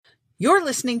You're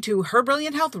listening to Her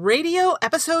Brilliant Health Radio,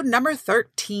 episode number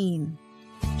 13.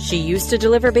 She used to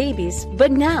deliver babies,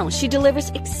 but now she delivers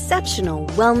exceptional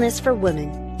wellness for women.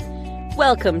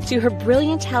 Welcome to Her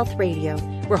Brilliant Health Radio,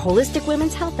 where holistic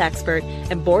women's health expert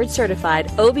and board-certified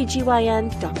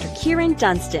OBGYN Dr. Kieran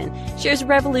Dunstan shares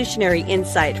revolutionary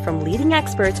insight from leading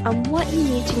experts on what you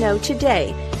need to know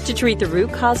today to treat the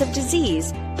root cause of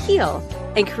disease, heal,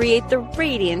 and create the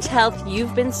radiant health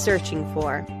you've been searching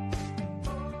for.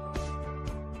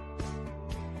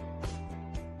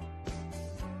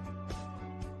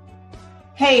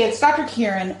 Hey, it's Dr.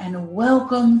 Kieran, and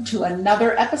welcome to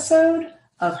another episode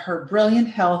of Her Brilliant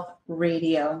Health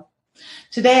Radio.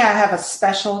 Today I have a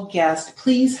special guest.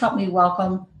 Please help me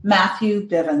welcome Matthew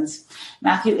Bivens.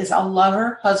 Matthew is a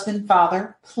lover, husband,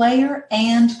 father, player,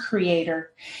 and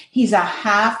creator. He's a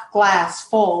half glass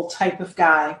full type of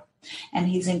guy, and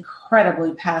he's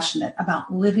incredibly passionate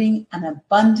about living an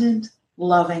abundant,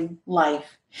 loving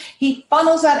life. He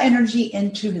funnels that energy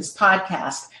into his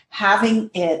podcast, Having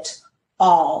It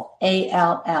All,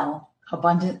 A.L.L,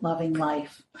 Abundant Loving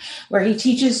Life, where he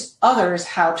teaches others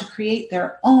how to create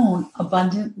their own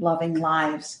abundant, loving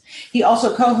lives. He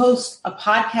also co-hosts a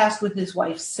podcast with his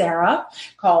wife, Sarah,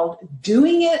 called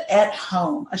Doing It at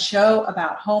Home, a show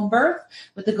about home birth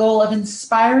with the goal of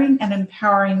inspiring and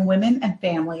empowering women and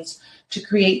families to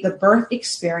create the birth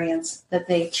experience that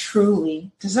they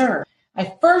truly deserve.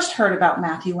 I first heard about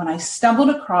Matthew when I stumbled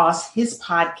across his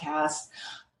podcast,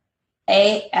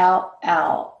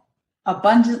 A.L.L,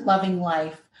 Abundant Loving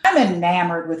Life. I'm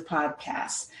enamored with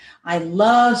podcasts. I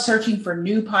love searching for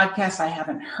new podcasts I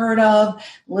haven't heard of,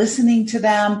 listening to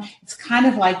them. It's kind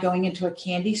of like going into a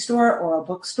candy store or a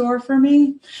bookstore for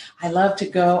me. I love to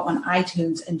go on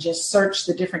iTunes and just search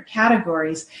the different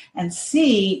categories and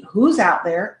see who's out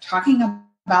there talking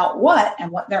about what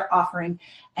and what they're offering,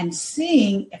 and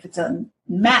seeing if it's a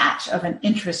match of an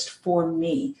interest for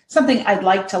me, something I'd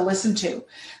like to listen to.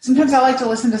 Sometimes I like to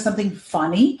listen to something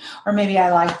funny, or maybe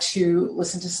I like to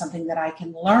listen to something that I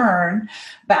can learn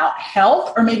about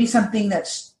health, or maybe something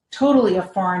that's totally a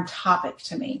foreign topic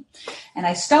to me. And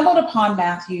I stumbled upon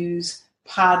Matthew's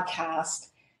podcast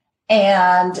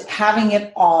and Having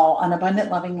It All, An Abundant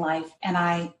Loving Life, and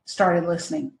I started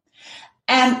listening.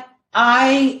 And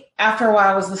after a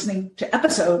while, I was listening to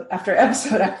episode after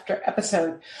episode after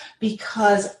episode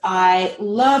because I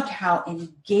loved how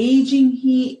engaging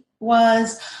he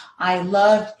was. I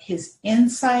loved his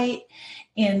insight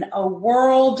in a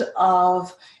world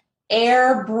of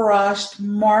airbrushed,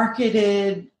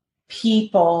 marketed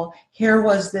people. Here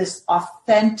was this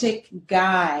authentic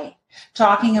guy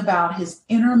talking about his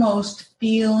innermost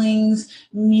feelings,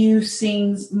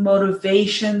 musings,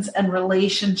 motivations, and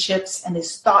relationships, and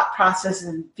his thought processes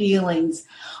and feelings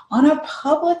on a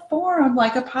public forum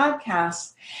like a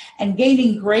podcast, and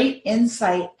gaining great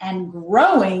insight and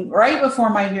growing right before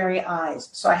my very eyes.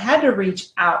 So I had to reach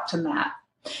out to Matt.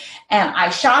 And I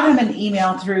shot him an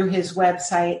email through his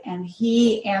website, and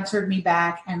he answered me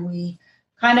back, and we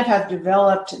kind of have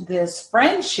developed this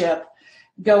friendship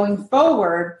going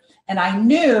forward. And I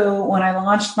knew when I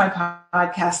launched my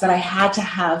podcast that I had to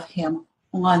have him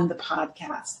on the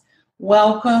podcast.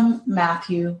 Welcome,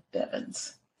 Matthew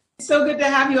Bivens. So good to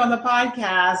have you on the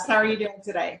podcast. How are you doing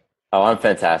today? Oh, I'm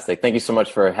fantastic. Thank you so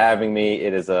much for having me.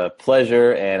 It is a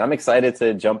pleasure, and I'm excited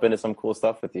to jump into some cool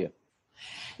stuff with you.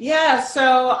 Yeah,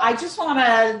 so I just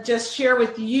want to share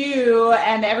with you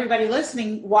and everybody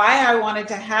listening why I wanted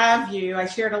to have you. I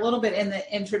shared a little bit in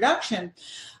the introduction.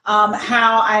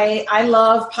 How I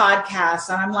love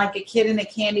podcasts. I'm like a kid in a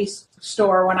candy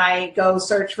store when I go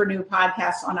search for new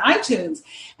podcasts on iTunes.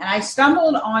 And I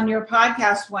stumbled on your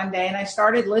podcast one day and I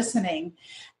started listening,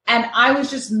 and I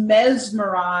was just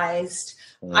mesmerized.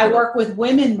 I work with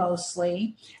women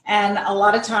mostly, and a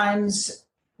lot of times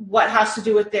what has to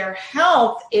do with their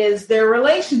health is their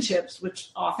relationships, which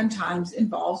oftentimes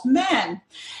involves men.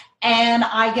 And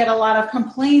I get a lot of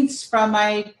complaints from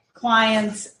my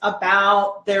clients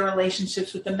about their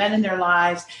relationships with the men in their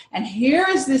lives. And here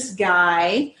is this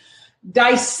guy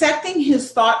dissecting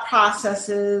his thought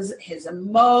processes, his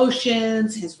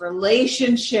emotions, his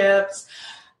relationships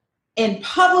in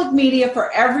public media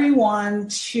for everyone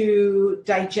to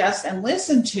digest and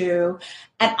listen to.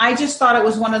 And I just thought it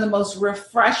was one of the most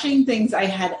refreshing things I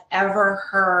had ever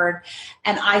heard.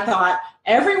 And I thought,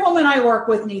 every woman I work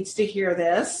with needs to hear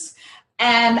this.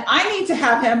 And I need to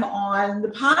have him on the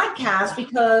podcast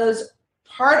because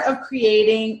part of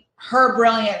creating her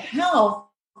brilliant health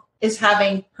is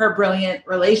having her brilliant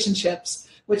relationships,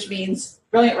 which means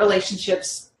brilliant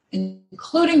relationships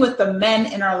including with the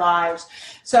men in our lives.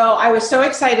 So I was so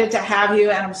excited to have you,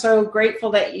 and I'm so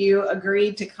grateful that you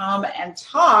agreed to come and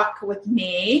talk with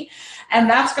me. And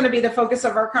that's going to be the focus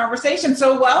of our conversation.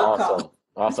 So welcome.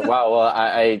 Awesome. Wow. Well,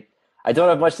 I don't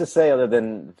have much to say other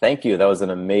than thank you. That was an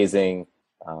amazing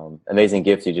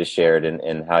gift you just shared,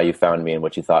 and how you found me and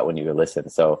what you thought when you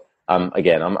listened. So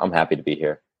again, I'm happy to be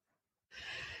here.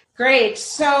 Great.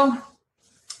 So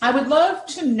I would love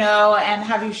to know and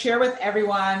have you share with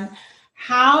everyone,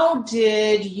 how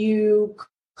did you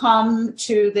come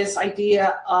to this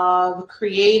idea of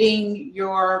creating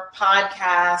your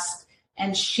podcast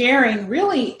and sharing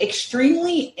really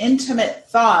extremely intimate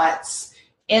thoughts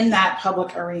in that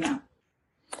public arena?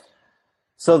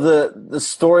 So the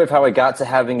story of how I got to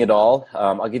having it all,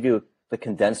 I'll give you the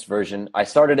condensed version. I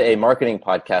started a marketing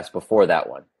podcast before that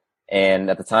one. And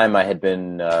at the time I had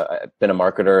been a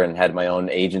marketer and had my own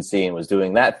agency and was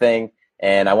doing that thing.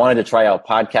 And I wanted to try out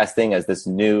podcasting as this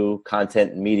new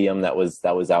content medium that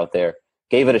was out there.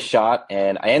 Gave it a shot,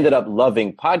 and I ended up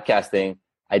loving podcasting.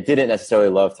 I didn't necessarily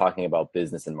love talking about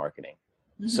business and marketing.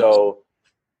 Mm-hmm. So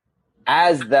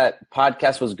as that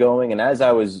podcast was going and as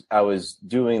I was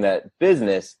doing that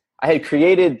business, I had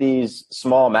created these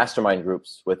small mastermind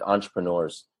groups with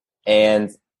entrepreneurs. And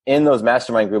in those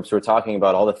mastermind groups, we're talking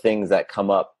about all the things that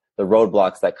come up, the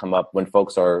roadblocks that come up when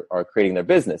folks are creating their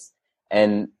business.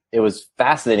 And it was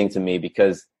fascinating to me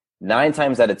because 9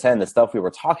 times out of 10, the stuff we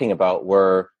were talking about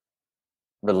were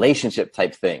relationship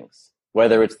type things,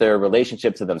 whether it's their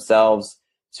relationship to themselves,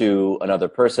 to another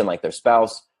person like their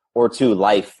spouse, or to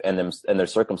life and their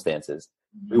circumstances.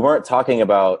 We weren't talking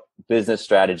about business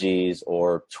strategies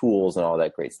or tools and all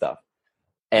that great stuff.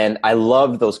 And I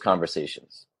loved those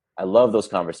conversations.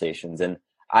 And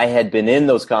I had been in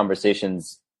those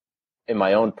conversations in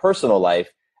my own personal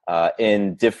life,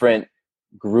 in different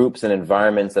groups and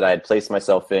environments that I had placed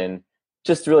myself in,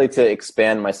 just really to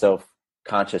expand myself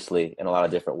consciously in a lot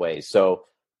of different ways. So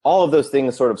all of those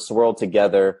things sort of swirled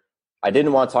together. I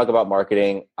didn't want to talk about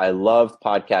marketing. I loved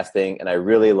podcasting, and I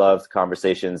really loved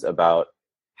conversations about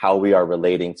how we are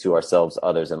relating to ourselves,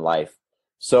 others, in life.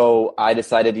 So I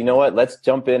decided, you know what, let's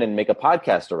jump in and make a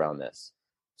podcast around this.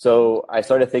 So I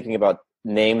started thinking about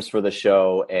names for the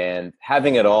show, and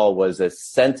having it all was a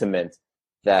sentiment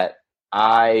that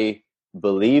I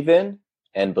believe in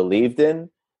and believed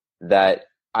in, that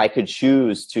I could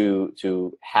choose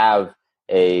to have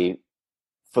a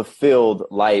fulfilled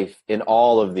life in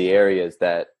all of the areas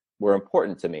that were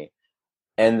important to me.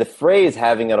 And the phrase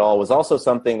having it all was also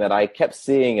something that I kept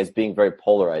seeing as being very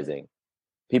polarizing.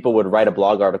 People would write a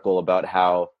blog article about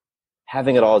how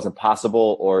having it all is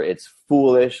impossible, or it's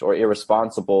foolish or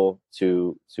irresponsible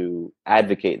to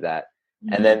advocate that.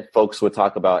 Mm-hmm. And then folks would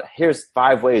talk about, here's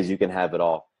 5 ways you can have it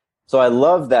all. So I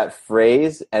love that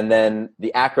phrase. And then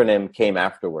the acronym came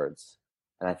afterwards.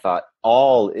 And I thought,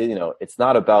 it's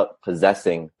not about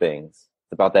possessing things.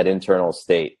 It's about that internal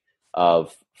state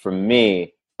of, for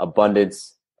me,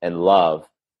 abundance and love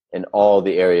in all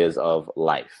the areas of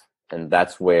life. And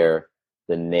that's where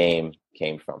the name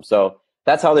came from. So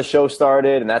that's how the show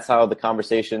started, and that's how the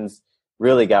conversations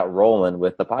really got rolling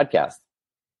with the podcast.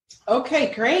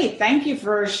 Okay, great. Thank you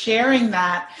for sharing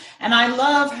that. And I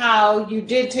love how you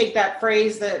did take that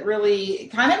phrase that really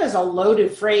kind of is a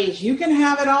loaded phrase. You can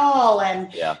have it all.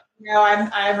 And, yeah.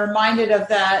 I'm reminded of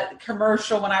that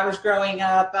commercial when I was growing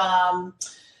up.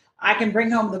 I can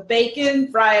bring home the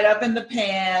bacon, fry it up in the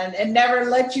pan, and never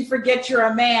let you forget you're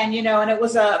a man, and it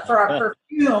was for a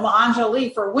perfume,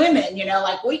 Angelique, for women,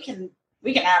 like we can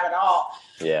have it all.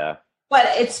 Yeah. But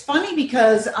it's funny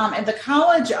because at the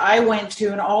college I went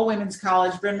to, an all-women's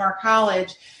college, Bryn Mawr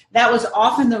College, that was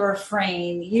often the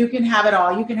refrain. You can have it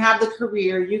all. You can have the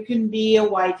career. You can be a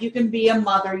wife. You can be a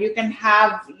mother. You can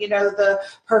have, the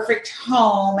perfect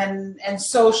home and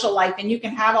social life, and you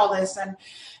can have all this. And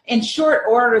in short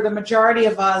order, the majority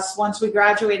of us, once we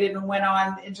graduated and went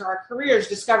on into our careers,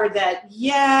 discovered that,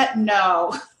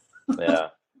 no. Yeah.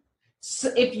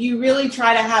 So if you really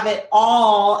try to have it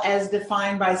all as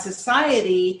defined by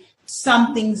society,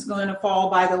 something's going to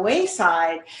fall by the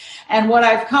wayside. And what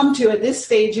I've come to at this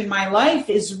stage in my life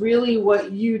is really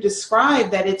what you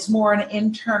described, that it's more an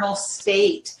internal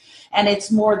state, and it's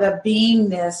more the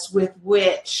beingness with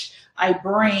which I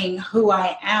bring who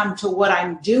I am to what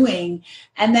I'm doing.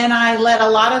 And then I let a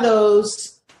lot of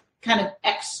those kind of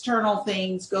external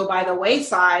things go by the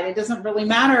wayside. It doesn't really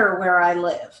matter where I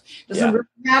live. It doesn't really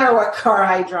matter what car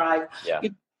I drive. Yeah.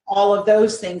 All of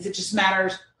those things. It just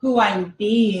matters who I'm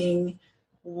being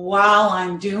while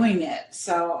I'm doing it.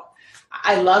 So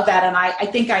I love that. And I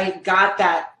think I got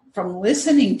that from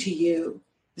listening to you,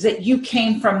 is that you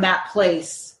came from that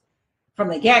place from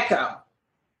the get-go.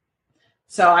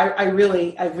 So I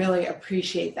really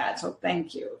appreciate that. So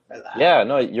thank you for that. Yeah,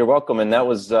 no, you're welcome. And that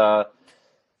was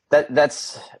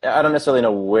that's I don't necessarily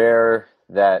know where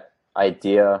that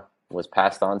idea was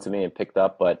passed on to me and picked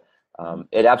up, but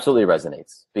it absolutely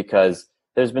resonates, because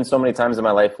there's been so many times in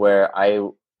my life where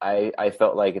I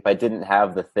felt like if I didn't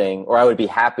have the thing, or I would be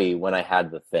happy when I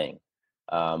had the thing.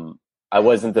 I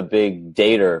wasn't the big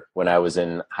dater when I was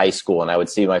in high school, and I would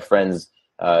see my friends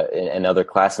and other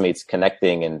classmates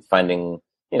connecting and finding,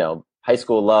 high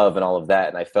school love and all of that.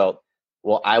 And I felt,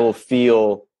 well, I will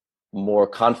feel more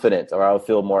confident, or I'll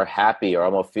feel more happy, or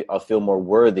I'll feel more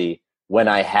worthy when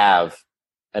I have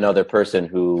another person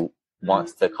who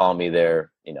wants to call me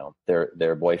their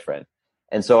boyfriend.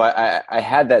 And so I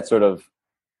had that sort of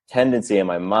tendency in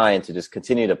my mind to just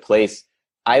continue to place,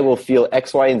 I will feel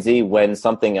X, Y, and Z when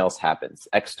something else happens,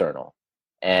 external.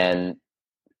 And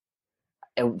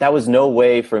that was no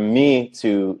way for me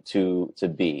to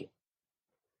be.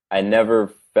 I never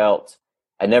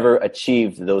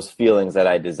achieved those feelings that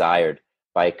I desired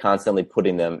by constantly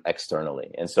putting them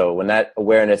externally. And so when that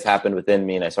awareness happened within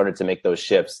me and I started to make those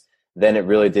shifts, then it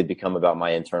really did become about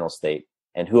my internal state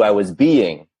and who I was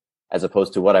being, as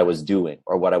opposed to what I was doing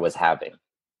or what I was having.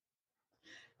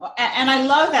 And I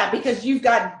love that, because you've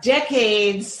got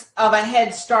decades of a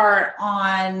head start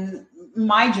on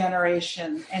my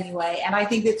generation anyway. And I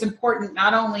think it's important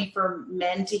not only for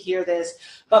men to hear this,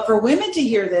 but for women to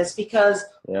hear this, because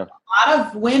a lot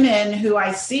of women who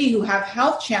I see who have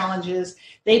health challenges,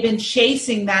 they've been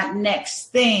chasing that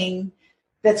next thing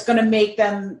that's going to make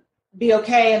them be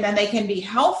okay, and then they can be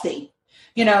healthy.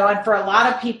 And for a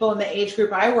lot of people in the age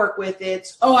group I work with,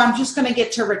 it's, I'm just going to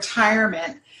get to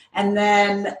retirement and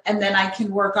then I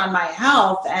can work on my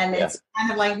health. And it's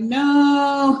kind of like,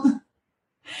 no,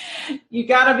 you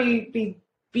got to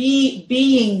be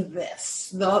being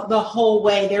this the whole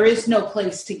way. There is no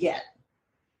place to get.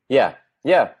 Yeah.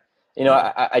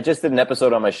 I just did an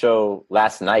episode on my show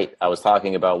last night. I was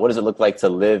talking about what does it look like to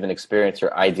live and experience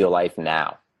your ideal life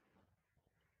now?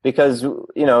 Because,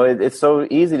 it's so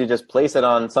easy to just place it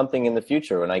on something in the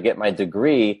future. When I get my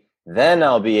degree, then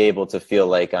I'll be able to feel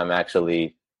like I'm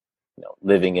actually,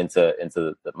 living into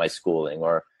my schooling,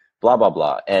 or blah, blah,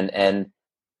 blah. And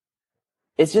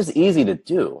it's just easy to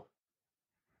do.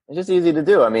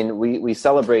 I mean, we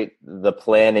celebrate the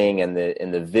planning and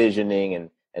the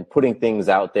visioning and putting things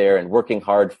out there and working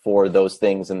hard for those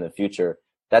things in the future.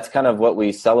 That's kind of what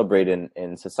we celebrate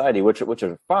in society, which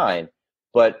are fine.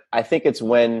 But I think it's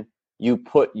when you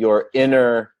put your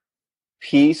inner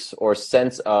peace or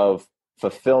sense of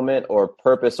fulfillment or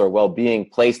purpose or well-being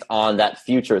placed on that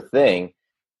future thing,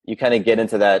 you kind of get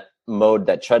into that mode,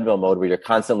 that treadmill mode, where you're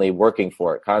constantly working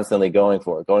for it, constantly going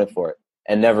for it,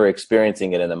 and never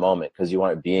experiencing it in the moment, because you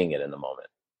aren't being it in the moment.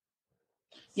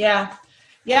 Yeah,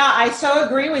 I so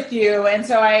agree with you. And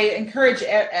so I encourage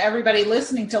everybody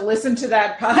listening to listen to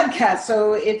that podcast.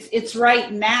 So it's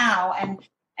right now.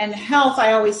 And health,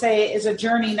 I always say, is a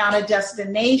journey, not a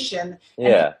destination.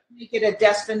 Yeah. And make it a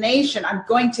destination. I'm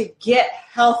going to get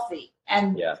healthy.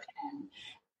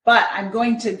 But I'm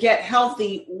going to get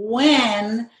healthy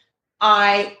when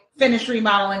I finish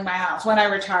remodeling my house, when I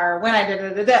retire, when I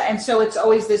da-da-da-da. And so it's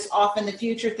always this off in the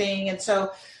future thing. And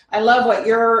so I love what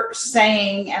you're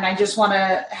saying. And I just want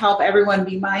to help everyone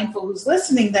be mindful who's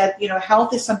listening that,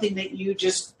 health is something that you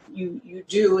just you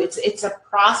do. It's a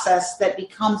process that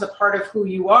becomes a part of who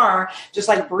you are, just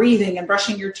like breathing and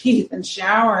brushing your teeth and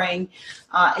showering.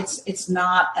 It's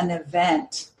not an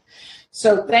event.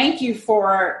 So thank you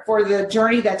for the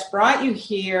journey that's brought you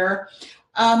here.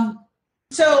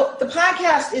 So the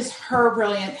podcast is Her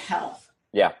Brilliant Health.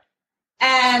 Yeah.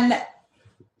 And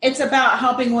it's about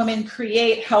helping women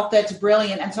create health that's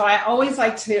brilliant. And so I always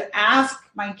like to ask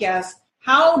my guests,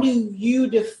 how do you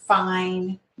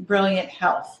define brilliant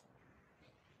health?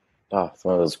 Oh, it's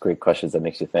one of those great questions that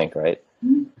makes you think, right?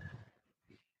 Mm-hmm.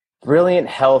 Brilliant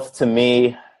health, to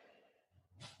me,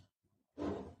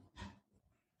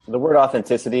 the word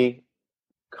authenticity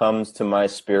comes to my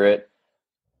spirit.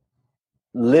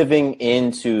 Living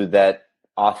into that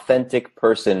authentic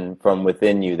person from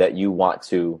within you that you want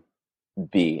to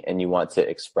be and you want to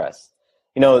express.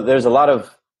 There's a lot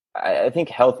of, I think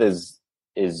health is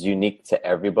unique to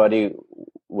everybody,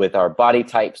 with our body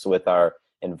types, with our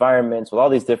environments, with all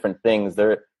these different things.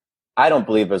 I don't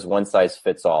believe there's one size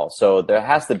fits all. So there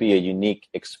has to be a unique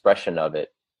expression of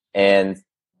it. And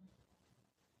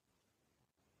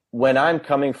when I'm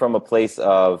coming from a place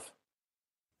of,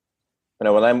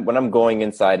 when I'm going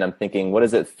inside and I'm thinking, what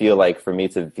does it feel like for me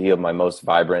to feel my most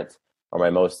vibrant, or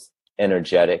my most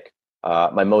energetic,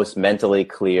 my most mentally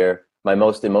clear, my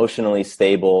most emotionally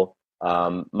stable,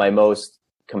 my most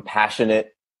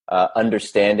compassionate,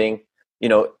 understanding. You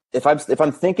know, if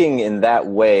I'm thinking in that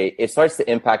way, it starts to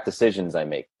impact decisions I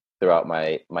make throughout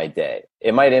my day.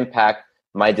 It might impact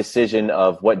my decision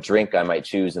of what drink I might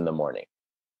choose in the morning.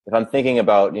 If I'm thinking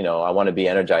about, you know, I want to be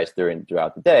energized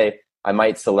throughout the day, I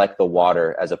might select the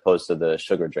water as opposed to the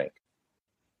sugar drink.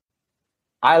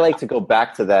 I like to go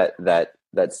back to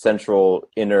that central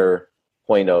inner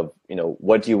point of, you know,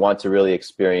 what do you want to really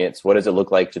experience? What does it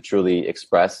look like to truly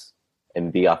express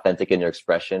and be authentic in your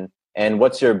expression? And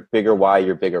what's your bigger why,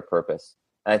 your bigger purpose?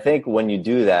 And I think when you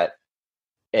do that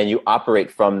and you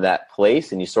operate from that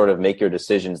place and you sort of make your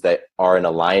decisions that are in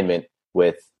alignment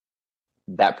with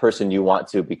that person you want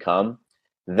to become,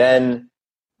 then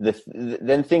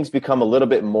things become a little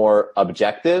bit more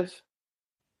objective.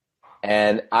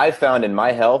 And I found in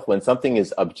my health, when something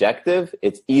is objective,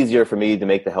 it's easier for me to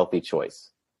make the healthy choice.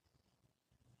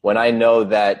 When I know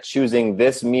that choosing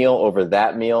this meal over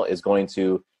that meal is going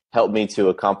to help me to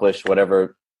accomplish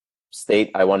whatever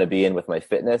state I want to be in with my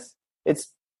fitness,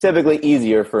 it's typically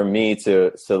easier for me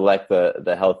to select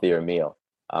the healthier meal.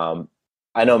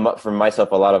 I know for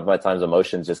myself, a lot of my times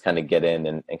emotions just kind of get in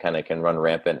and kind of can run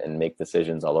rampant and make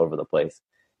decisions all over the place.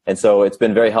 And so it's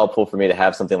been very helpful for me to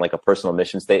have something like a personal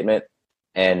mission statement,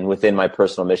 and within my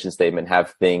personal mission statement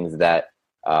have things that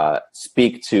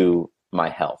speak to my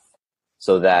health,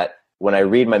 so that when I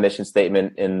read my mission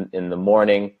statement in the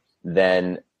morning,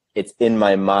 then it's in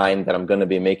my mind that I'm going to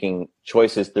be making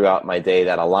choices throughout my day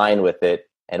that align with it.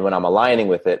 And when I'm aligning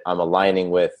with it, I'm aligning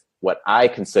with what I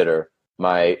consider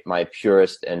my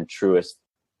purest and truest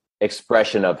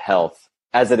expression of health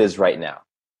as it is right now.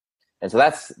 And so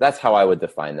that's how I would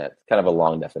define that. Kind of a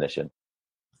long definition.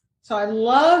 So I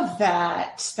love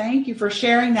that. Thank you for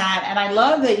sharing that. And I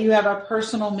love that you have a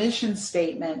personal mission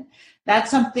statement. That's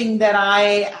something that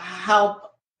I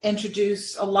help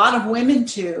introduce a lot of women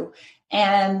to,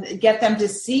 and get them to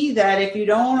see that if you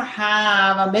don't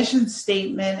have a mission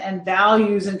statement and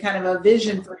values and kind of a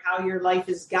vision for how your life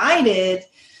is guided,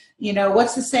 you know,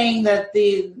 what's the saying that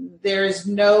there's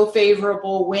no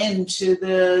favorable wind to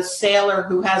the sailor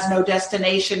who has no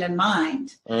destination in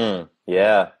mind?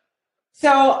 Yeah.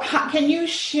 So can you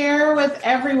share with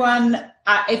everyone,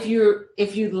 if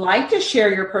you'd like to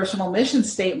share your personal mission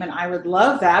statement, I would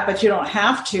love that, but you don't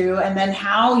have to. And then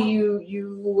how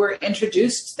you were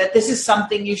introduced that this is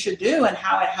something you should do and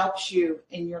how it helps you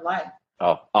in your life.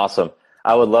 Oh, awesome.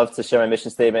 I would love to share my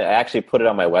mission statement. I actually put it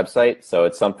on my website, so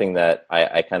it's something that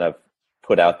I kind of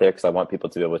put out there because I want people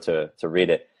to be able to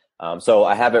read it. So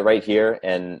I have it right here,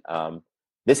 and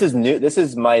this is new. This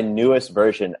is my newest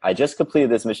version. I just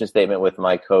completed this mission statement with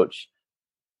my coach,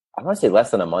 I want to say less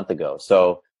than a month ago.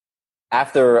 So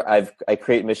after I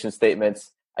create mission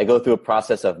statements, I go through a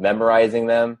process of memorizing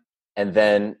them and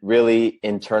then really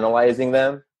internalizing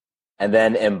them and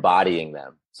then embodying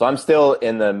them. So I'm still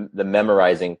in the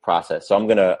memorizing process. So I'm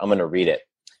gonna read it.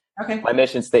 Okay. My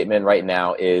mission statement right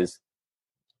now is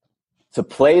to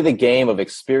play the game of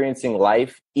experiencing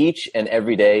life each and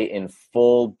every day in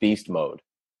full beast mode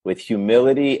with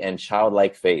humility and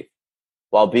childlike faith,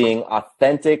 while being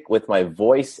authentic with my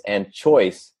voice and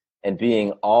choice and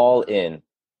being all in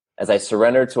as I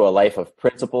surrender to a life of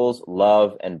principles,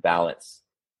 love, and balance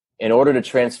in order to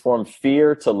transform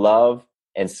fear to love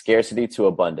and scarcity to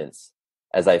abundance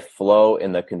as I flow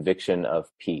in the conviction of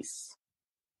peace.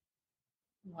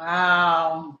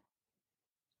 Wow.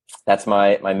 That's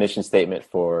my mission statement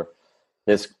for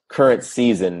this current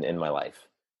season in my life.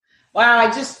 Wow, I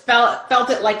just felt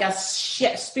it like a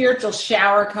spiritual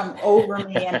shower come over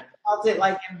me, and felt it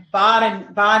like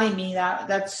embody me.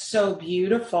 That's so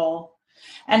beautiful.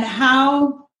 And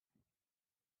how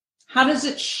does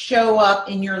it show up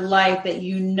in your life that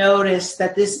you notice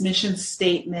that this mission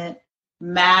statement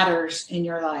matters in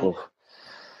your life?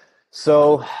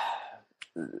 So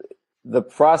the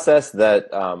process that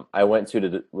I went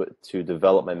to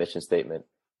develop my mission statement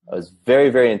was very,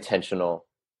 very intentional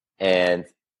and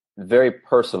very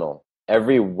personal.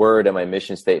 Every word in my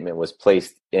mission statement was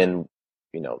placed in,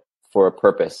 for a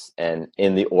purpose and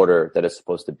in the order that it's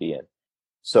supposed to be in.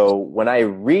 So when I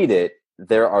read it,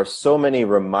 there are so many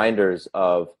reminders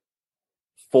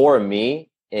for me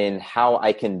in how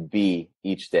I can be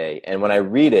each day. And when I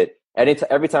read it,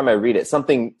 every time I read it,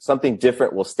 something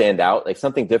different will stand out, like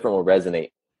something different will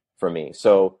resonate for me.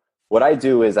 So what I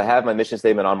do is I have my mission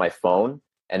statement on my phone,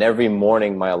 and every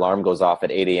morning my alarm goes off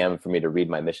at 8 a.m. for me to read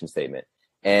my mission statement.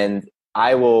 And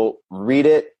I will read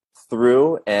it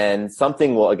through, and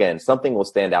something will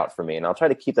stand out for me. And I'll try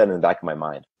to keep that in the back of my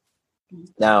mind.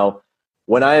 Now,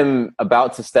 when I'm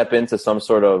about to step into some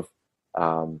sort of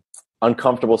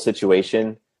uncomfortable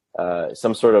situation,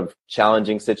 some sort of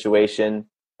challenging situation,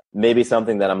 maybe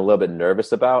something that I'm a little bit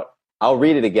nervous about, I'll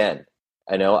read it again.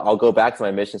 I'll go back to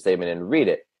my mission statement and read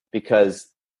it, because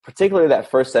particularly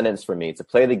that first sentence for me, to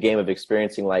play the game of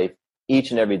experiencing life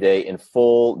each and every day in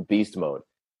full beast mode.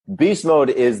 Beast mode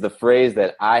is the phrase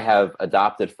that I have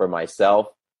adopted for myself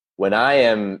when I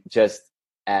am just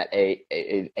at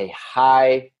a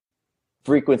high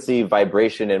frequency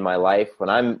vibration in my life. When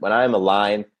I'm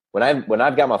aligned, when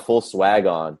I've got my full swag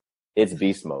on, it's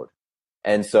beast mode.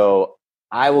 And so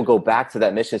I will go back to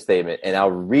that mission statement and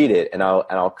I'll read it and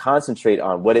I'll concentrate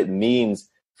on what it means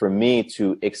for me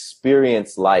to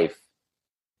experience life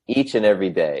each and every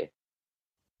day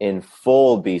in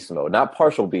full beast mode, not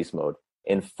partial beast mode,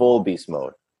 in full beast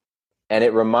mode. And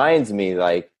it reminds me,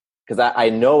 like, because I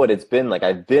know what it's been like.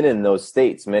 I've been in those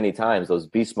states many times, those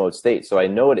beast mode states. So I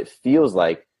know what it feels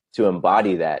like to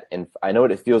embody that. And I know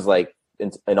what it feels like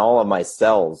in all of my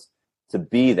cells to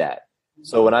be that.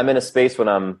 So when I'm in a space when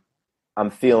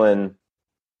I'm feeling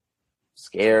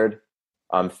scared,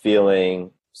 I'm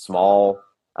feeling small,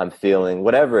 I'm feeling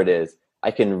whatever it is,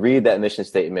 I can read that mission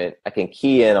statement. I can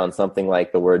key in on something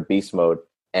like the word beast mode,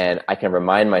 and I can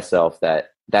remind myself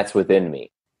that that's within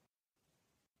me.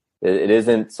 It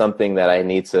isn't something that I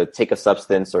need to take a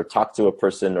substance or talk to a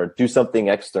person or do something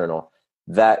external.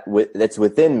 That's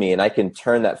within me, and I can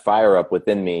turn that fire up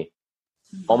within me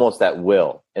almost at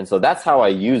will. And so that's how I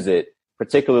use it,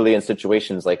 particularly in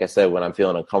situations, like I said, when I'm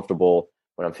feeling uncomfortable,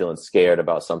 when I'm feeling scared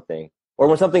about something, or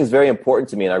when something's very important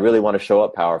to me and I really want to show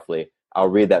up powerfully. I'll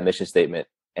read that mission statement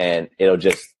and it'll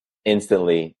just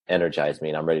instantly energize me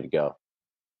and I'm ready to go.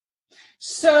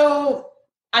 So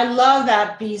I love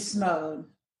that beast mode.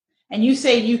 And you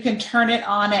say you can turn it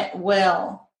on at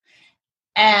will.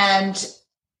 And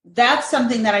that's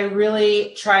something that I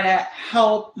really try to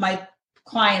help my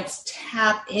clients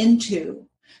tap into.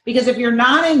 Because if you're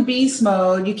not in beast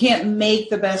mode, you can't make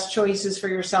the best choices for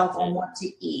yourself on what to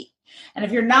eat. And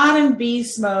if you're not in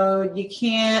beast mode, you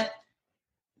can't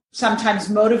sometimes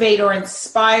motivate or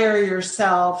inspire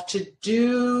yourself to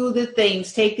do the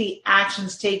things, take the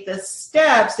actions, take the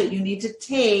steps that you need to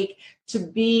take to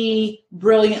be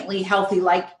brilliantly healthy,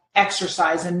 like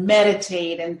exercise and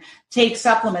meditate and take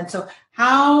supplements. So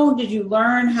how did you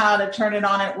learn how to turn it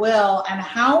on at will? And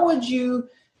how would you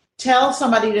tell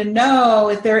somebody to know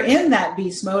if they're in that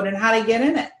beast mode and how to get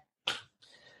in it?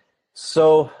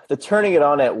 So the turning it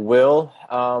on at will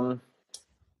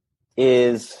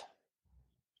is...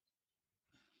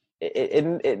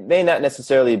 It may not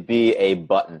necessarily be a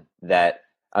button that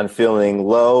I'm feeling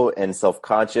low and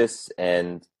self-conscious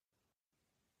and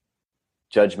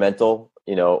judgmental,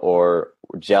 or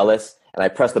jealous, and I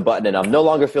press the button and I'm no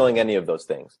longer feeling any of those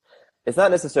things. It's not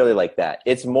necessarily like that.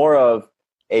 It's more of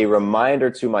a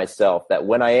reminder to myself that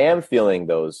when I am feeling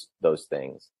those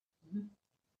things,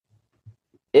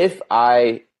 if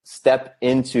I step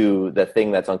into the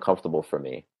thing that's uncomfortable for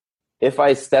me, if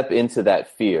I step into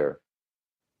that fear,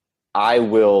 I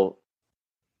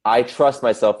trust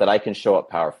myself that I can show up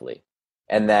powerfully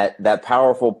and that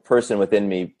powerful person within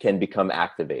me can become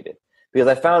activated. Because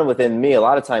I found within me, a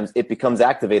lot of times it becomes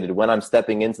activated when I'm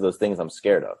stepping into those things I'm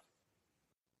scared of.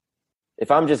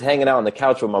 If I'm just hanging out on the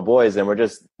couch with my boys and we're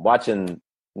just watching,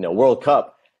 World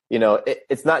Cup,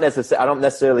 it's not necessarily, I don't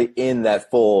necessarily in that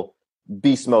full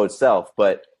beast mode self,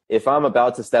 but if I'm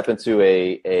about to step into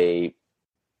a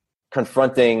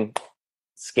confronting,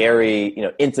 scary,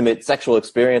 intimate sexual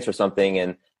experience or something,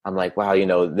 and I'm like, wow,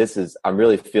 I'm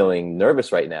really feeling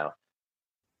nervous right now,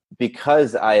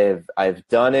 because I've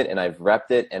done it and I've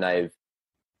repped it and I've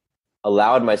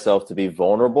allowed myself to be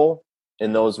vulnerable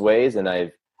in those ways, and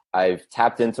I've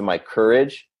tapped into my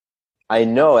courage. I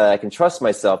know that I can trust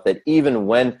myself that even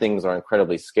when things are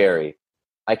incredibly scary,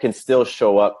 I can still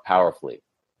show up powerfully,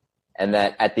 and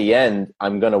that at the end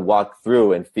I'm going to walk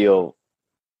through and feel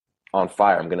on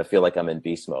fire. I'm going to feel like I'm in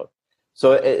beast mode.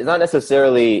 So it's not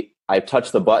necessarily I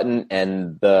touch the button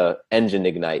and the engine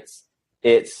ignites.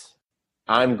 It's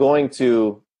I'm going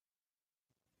to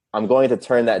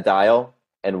turn that dial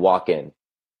and walk in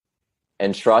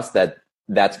and trust that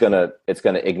it's going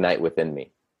to ignite within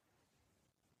me.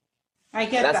 I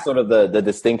get that's that. Sort of the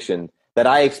distinction that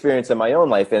I experience in my own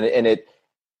life. And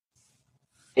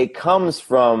it comes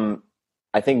from,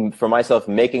 I think, for myself,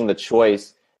 making the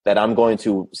choice that I'm going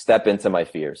to step into my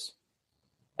fears.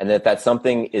 And that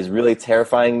something is really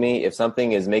terrifying me, if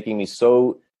something is making me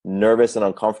so nervous and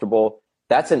uncomfortable,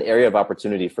 that's an area of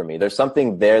opportunity for me. There's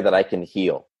something there that I can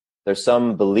heal. There's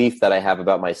some belief that I have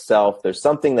about myself. There's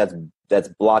something that's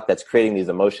blocked, that's creating these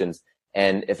emotions.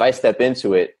 And if I step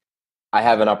into it, I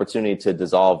have an opportunity to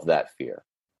dissolve that fear.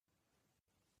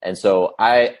 And so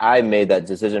I made that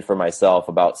decision for myself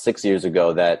about 6 years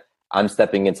ago that I'm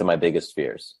stepping into my biggest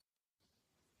fears.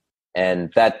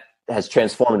 And that has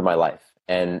transformed my life.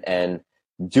 And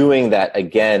doing that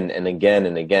again and again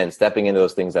and again, stepping into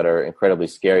those things that are incredibly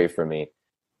scary for me,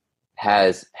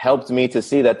 has helped me to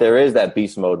see that there is that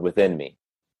beast mode within me.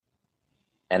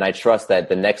 And I trust that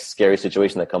the next scary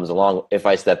situation that comes along, if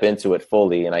I step into it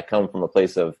fully and I come from a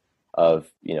place of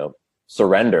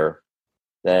surrender,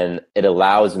 then it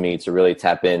allows me to really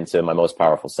tap into my most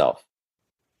powerful self.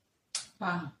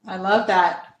 Wow, I love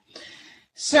that.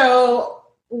 So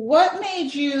what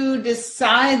made you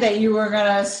decide that you were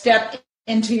going to step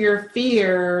into your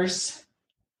fears,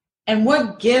 and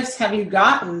what gifts have you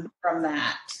gotten from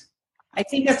that? I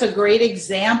think that's a great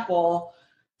example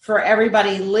for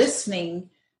everybody listening,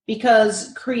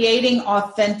 because creating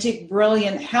authentic,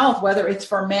 brilliant health, whether it's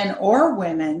for men or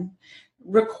women,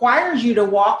 requires you to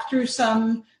walk through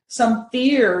some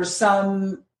fears,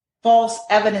 some false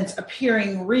evidence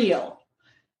appearing real,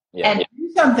 and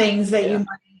do some things that you might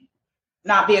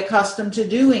not be accustomed to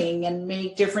doing, and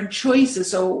make different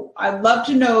choices. So I'd love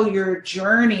to know your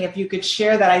journey. If you could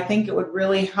share that, I think it would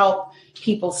really help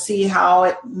people see how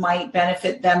it might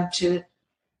benefit them to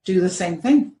do the same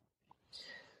thing.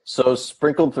 So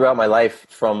sprinkled throughout my life,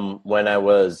 from when I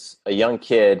was a young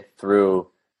kid through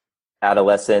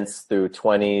adolescence, through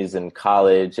 20s and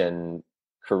college and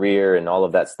career and all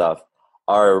of that stuff,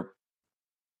 are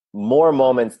more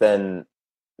moments than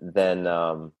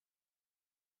I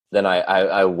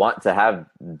want to have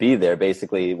be there,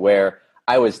 basically, where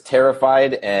I was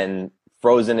terrified and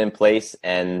frozen in place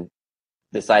and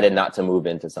decided not to move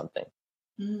into something.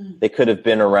 They could have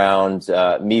been around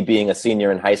me being a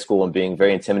senior in high school and being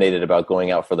very intimidated about going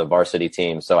out for the varsity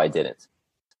team, so I didn't.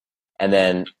 And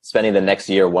then spending the next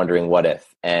year wondering what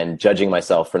if, and judging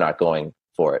myself for not going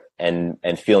for it, and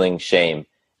feeling shame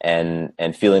and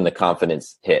feeling the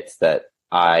confidence hits that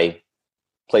I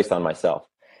placed on myself.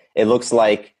 It looks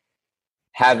like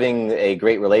having a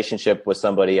great relationship with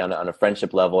somebody on a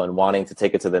friendship level and wanting to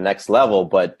take it to the next level,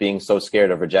 but being so scared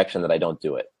of rejection that I don't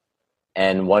do it,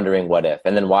 and wondering what if,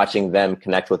 and then watching them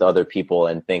connect with other people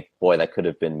and think, boy, that could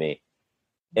have been me.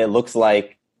 It looks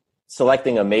like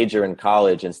selecting a major in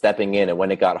college and stepping in, and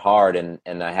when it got hard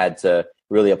and I had to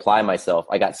really apply myself,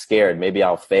 I got scared. Maybe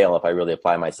I'll fail if I really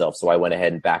apply myself. So I went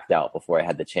ahead and backed out before I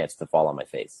had the chance to fall on my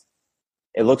face.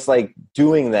 It looks like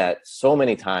doing that so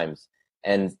many times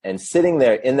and sitting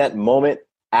there in that moment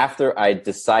after I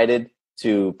decided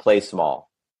to play small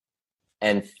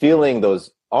and feeling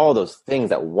all those things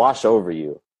that wash over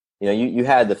you. You know, you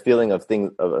had the feeling of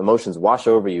emotions wash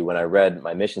over you when I read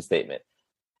my mission statement.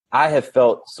 I have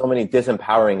felt so many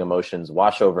disempowering emotions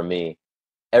wash over me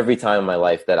every time in my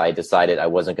life that I decided I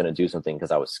wasn't going to do something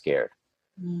because I was scared.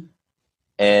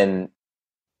 And,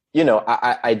 you know,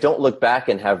 I don't look back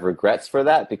and have regrets for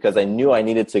that, because I knew I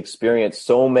needed to experience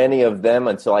so many of them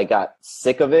until I got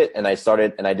sick of it. And I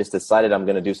just decided I'm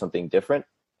going to do something different.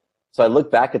 So I look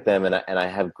back at them and I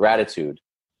have gratitude.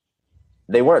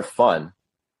 They weren't fun,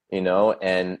 you know,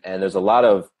 and there's a lot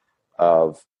of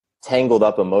tangled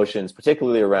up emotions,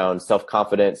 particularly around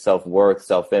self-confidence, self-worth,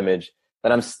 self-image,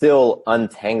 that I'm still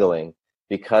untangling,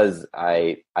 because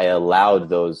I allowed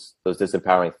those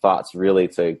disempowering thoughts really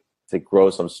to grow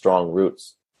some strong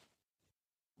roots.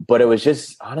 But it was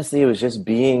just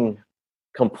being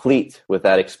complete with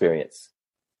that experience,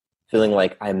 feeling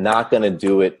like I'm not going to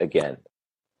do it again.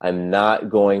 I'm not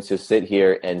going to sit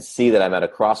here and see that I'm at a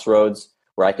crossroads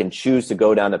where I can choose to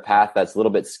go down a path that's a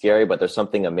little bit scary, but there's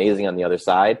something amazing on the other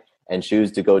side, and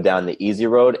choose to go down the easy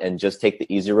road and just take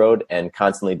the easy road and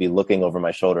constantly be looking over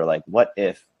my shoulder like, what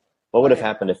would have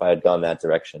happened if I had gone that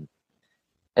direction?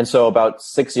 And so about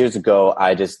 6 years ago,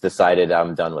 I just decided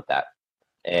I'm done with that.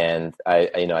 And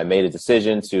I made a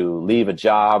decision to leave a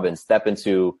job and step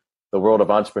into the world of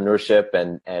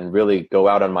entrepreneurship and really go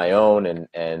out on my own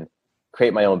and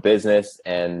create my own business.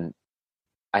 And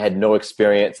I had no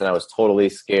experience and I was totally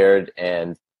scared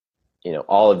and, you know,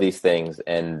 all of these things.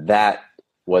 And that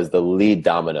was the lead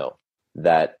domino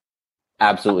that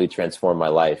absolutely transformed my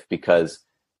life, because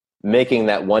making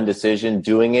that one decision,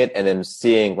 doing it, and then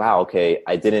seeing, wow, okay,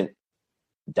 I didn't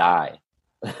die.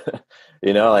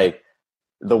 You know, like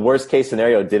the worst case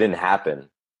scenario didn't happen.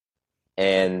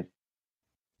 And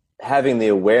having the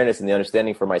awareness and the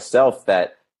understanding for myself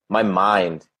that my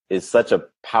mind is such a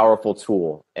powerful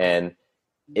tool. And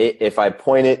if I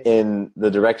point it in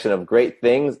the direction of great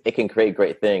things, it can create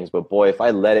great things. But boy, if I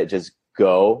let it just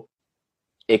go,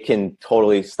 it can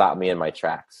totally stop me in my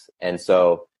tracks. And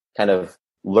so kind of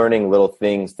learning little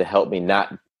things to help me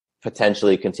not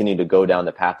potentially continue to go down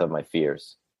the path of my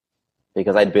fears.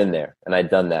 because I'd been there and I'd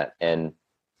done that, and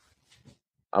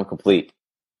I'm complete.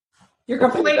 You're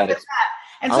complete with that.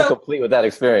 And I'm complete with that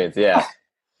experience. Yeah.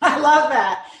 I love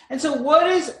that. And so what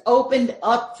has opened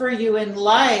up for you in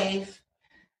life?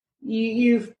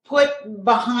 You've put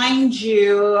behind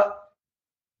you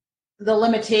the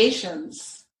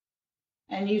limitations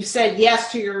and you said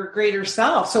yes to your greater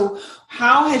self. So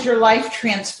how has your life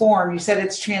transformed? You said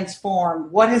it's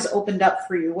transformed. What has opened up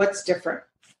for you? What's different?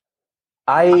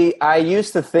 I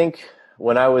used to think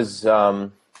when I was,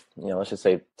 let's just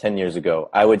say 10 years ago,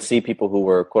 I would see people who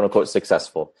were quote unquote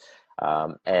successful.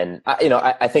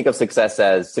 I think of success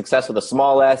as success with a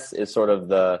small s is sort of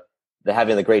the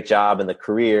having the great job and the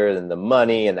career and the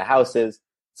money and the houses.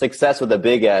 Success with a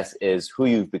big S is who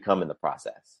you've become in the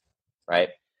process, right?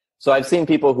 So I've seen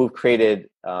people who've created,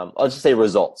 let's just say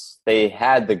results. They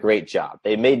had the great job.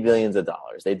 They made millions of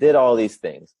dollars. They did all these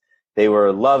things. They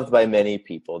were loved by many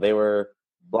people. They were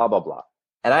blah, blah, blah.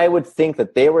 And I would think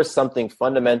that there was something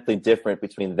fundamentally different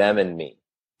between them and me.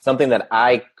 Something that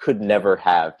I could never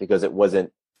have because it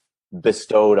wasn't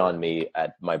bestowed on me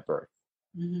at my birth.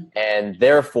 Mm-hmm. And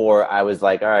therefore, I was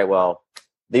like, all right, well,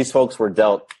 these folks were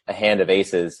dealt a hand of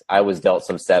aces. I was dealt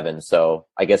some sevens. So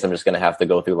I guess I'm just going to have to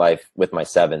go through life with my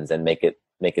sevens and make it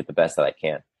the best that I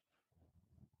can.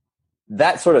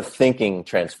 That sort of thinking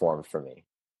transformed for me.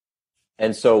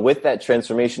 And so with that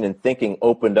transformation in thinking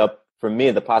opened up for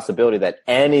me the possibility that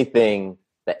anything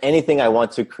I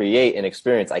want to create and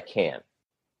experience, I can.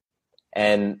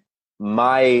 And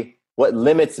what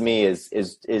limits me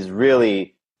is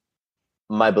really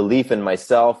my belief in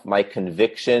myself, my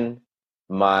conviction,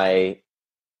 my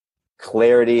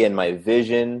clarity and my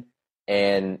vision.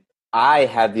 And I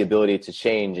have the ability to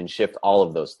change and shift all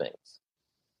of those things.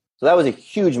 So that was a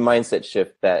huge mindset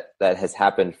shift that has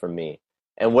happened for me.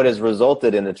 And what has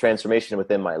resulted in the transformation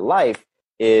within my life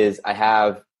is I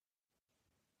have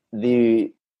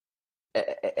a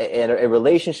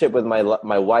relationship with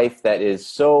my wife that is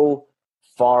so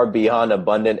far beyond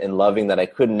abundant and loving that I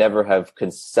could never have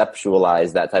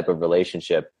conceptualized that type of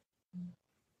relationship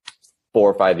 4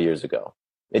 or 5 years ago.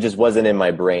 It just wasn't in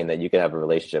my brain that you could have a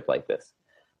relationship like this.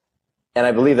 And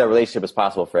I believe that relationship is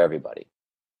possible for everybody.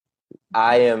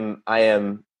 I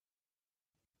am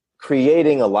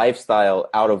creating a lifestyle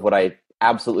out of what I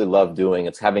absolutely love doing.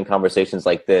 It's having conversations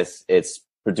like this. It's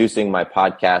producing my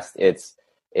podcast. It's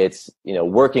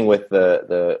working with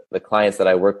the clients that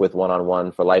I work with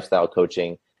one-on-one for lifestyle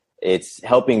coaching. It's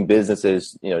helping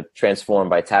businesses, transform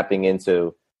by tapping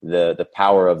into the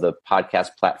power of the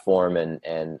podcast platform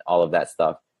and all of that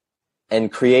stuff,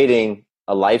 and creating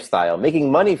a lifestyle,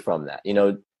 making money from that,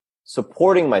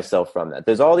 supporting myself from that.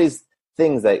 There's all these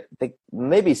things that they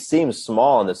maybe seem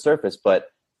small on the surface, but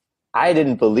I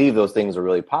didn't believe those things were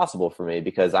really possible for me,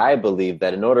 because I believe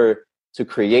that in order to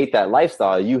create that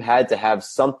lifestyle, you had to have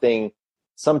something,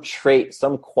 some trait,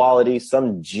 some quality,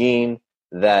 some gene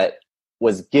that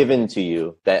was given to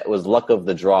you, that was luck of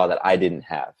the draw that I didn't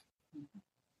have.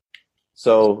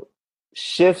 So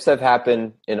shifts have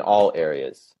happened in all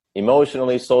areas: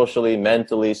 emotionally, socially,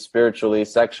 mentally, spiritually,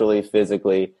 sexually,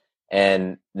 physically,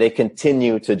 and they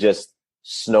continue to just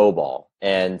snowball.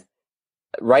 And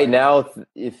right now,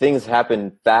 things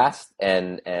happen fast,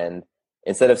 and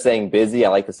instead of saying busy, I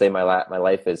like to say my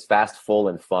life is fast, full,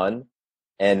 and fun.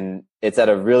 And it's at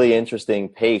a really interesting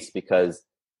pace, because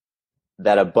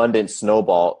that abundant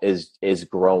snowball is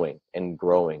growing and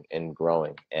growing and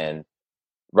growing. And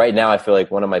right now, I feel like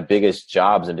one of my biggest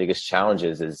jobs and biggest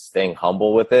challenges is staying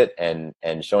humble with it and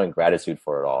showing gratitude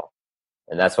for it all.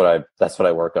 And that's what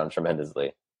I work on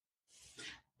tremendously.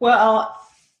 Well,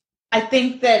 I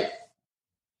think that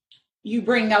you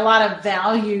bring a lot of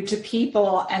value to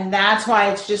people, and that's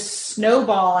why it's just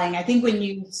snowballing. I think when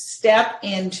you step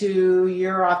into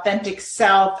your authentic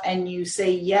self and you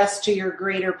say yes to your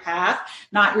greater path,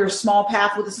 not your small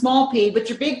path with a small p, but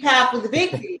your big path with a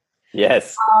big P.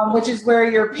 Yes. Which is where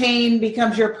your pain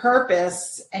becomes your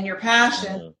purpose and your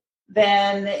passion,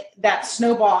 then that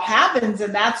snowball happens,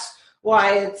 and that's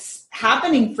why it's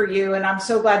happening for you. And I'm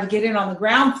so glad to get in on the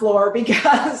ground floor,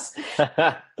 because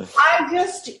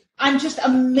I'm just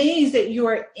amazed at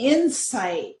your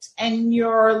insight and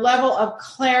your level of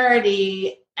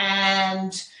clarity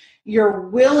and your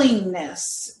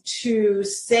willingness to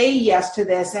say yes to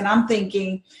this. And I'm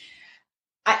thinking,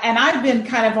 and I've been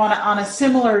kind of on a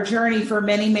similar journey for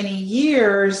many, many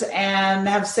years, and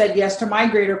have said yes to my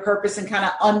greater purpose and kind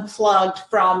of unplugged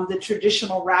from the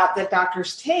traditional route that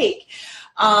doctors take.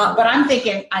 But I'm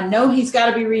thinking, I know he's got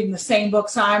to be reading the same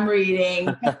books I'm reading.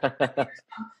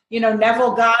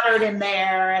 Neville Goddard in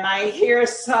there, and I hear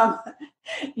some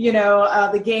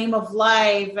the game of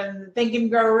life and Think and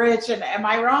Grow Rich. And am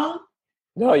I wrong?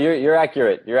 No, you're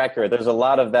accurate. You're accurate. There's a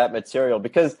lot of that material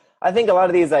because I think a lot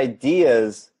of these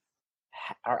ideas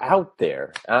are out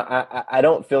there. I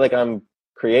don't feel like I'm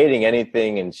creating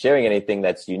anything and sharing anything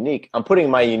that's unique. I'm putting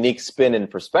my unique spin and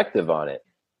perspective on it.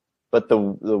 But the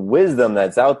wisdom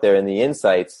that's out there and the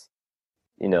insights,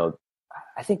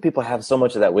 I think people have so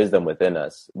much of that wisdom within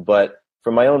us. But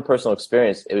from my own personal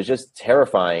experience, it was just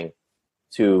terrifying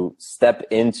to step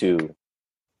into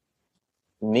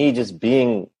me just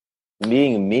being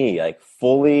me, like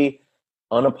fully,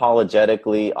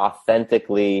 unapologetically,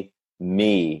 authentically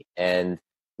me, and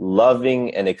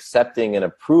loving and accepting and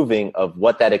approving of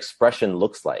what that expression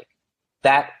looks like.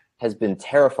 That has been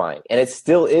terrifying, and it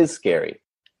still is scary.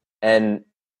 And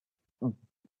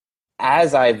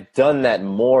as I've done that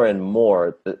more and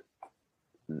more, the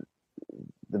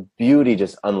beauty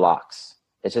just unlocks.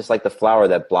 It's just like the flower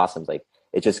that blossoms, like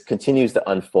it just continues to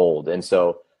unfold. And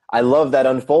so I love that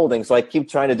unfolding. So I keep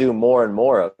trying to do more and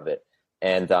more of it.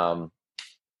 And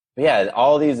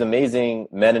all these amazing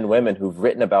men and women who've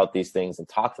written about these things and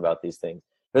talked about these things.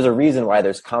 There's a reason why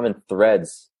there's common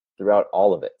threads throughout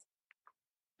all of it.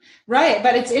 Right.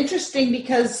 But it's interesting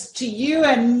because to you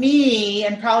and me,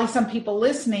 and probably some people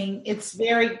listening, it's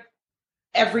very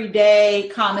everyday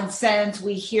common sense.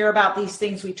 We hear about these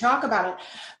things, we talk about it.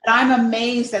 But I'm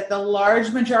amazed that the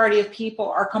large majority of people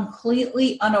are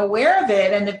completely unaware of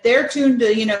it. And if they're tuned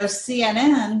to,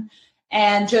 CNN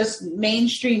and just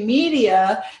mainstream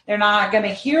media, they're not going to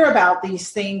hear about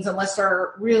these things unless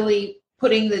they're really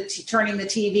turning the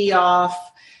TV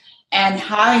off and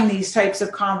having these types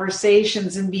of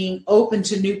conversations and being open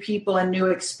to new people and new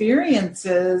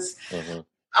experiences.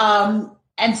 Mm-hmm.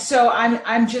 And so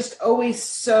I'm just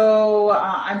always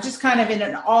I'm just kind of in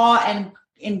an awe and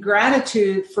in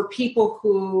gratitude for people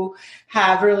who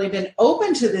have really been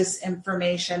open to this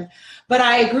information. But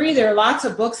I agree, there are lots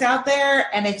of books out there,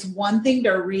 and it's one thing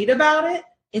to read about it.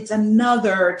 It's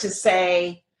another to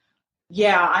say,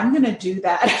 yeah, I'm going to do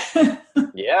that.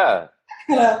 Yeah.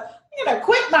 I'm going to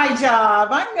quit my job.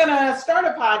 I'm going to start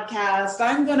a podcast.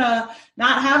 I'm going to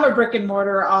not have a brick and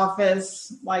mortar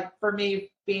office, like for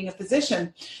me being a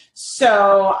physician.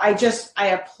 So I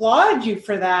applaud you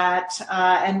for that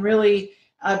and really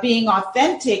being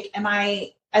authentic. And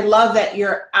I love that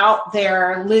you're out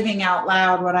there living out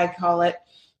loud, what I call it,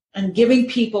 and giving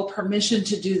people permission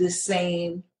to do the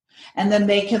same. And then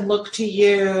they can look to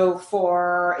you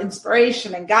for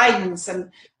inspiration and guidance.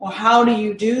 And, well, how do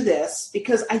you do this?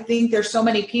 Because I think there's so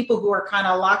many people who are kind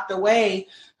of locked away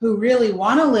who really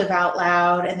want to live out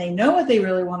loud and they know what they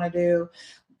really want to do,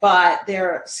 but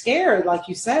they're scared, like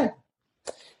you said.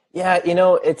 Yeah,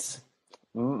 it's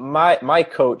my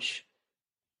coach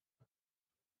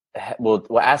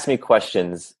will ask me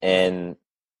questions, and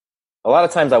a lot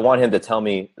of times I want him to tell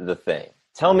me the thing.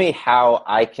 Tell me how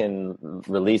I can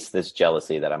release this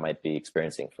jealousy that I might be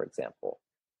experiencing, for example.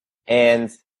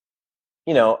 And,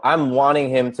 I'm wanting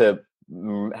him to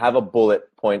have a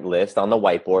bullet point list on the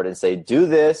whiteboard and say, do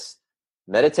this,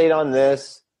 meditate on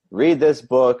this, read this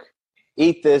book,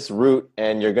 eat this root,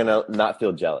 and you're going to not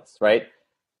feel jealous, right?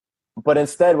 But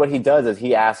instead, what he does is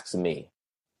he asks me.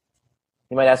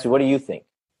 He might ask me, what do you think?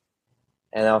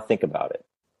 And I'll think about it.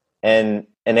 And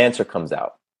an answer comes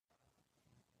out.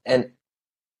 And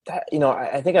that,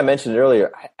 I think I mentioned it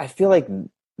earlier. I feel like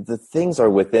the things are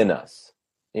within us.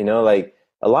 Like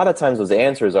a lot of times those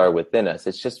answers are within us.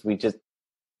 It's just we just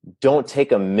don't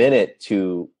take a minute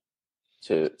to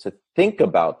think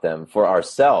about them for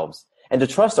ourselves and to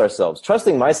trust ourselves.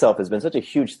 Trusting myself has been such a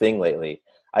huge thing lately.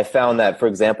 I found that, for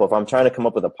example, if I'm trying to come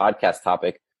up with a podcast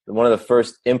topic, one of the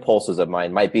first impulses of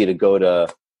mine might be to go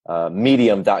to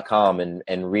medium.com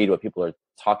and read what people are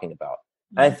talking about.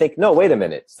 And I think, no, wait a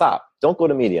minute, stop. Don't go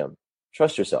to Medium.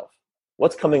 Trust yourself.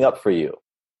 What's coming up for you,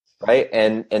 right?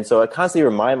 And so I constantly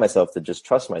remind myself to just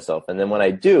trust myself. And then when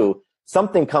I do,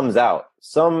 something comes out,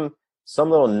 some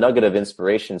little nugget of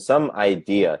inspiration, some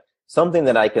idea, something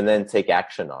that I can then take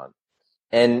action on.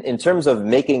 And in terms of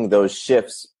making those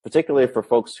shifts, particularly for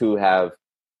folks who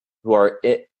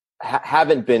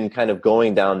haven't been kind of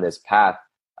going down this path,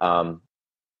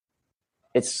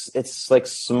 it's like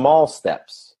small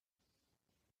steps.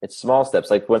 It's small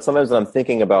steps. Like sometimes I'm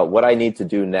thinking about what I need to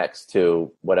do next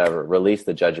to release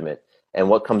the judgment. And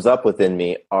what comes up within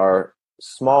me are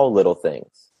small little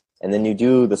things. And then you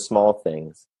do the small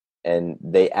things and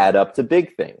they add up to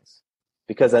big things.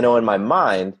 Because I know in my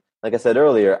mind, like I said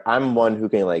earlier, I'm one who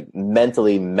can like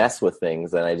mentally mess with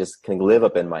things and I just can live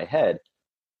up in my head.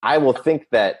 I will think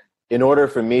that in order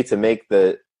for me to make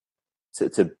to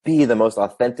be the most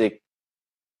authentic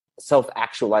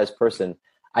self-actualized person,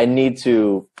 I need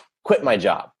to quit my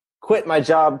job,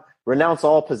 renounce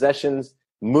all possessions,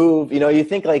 move. You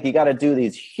think like you got to do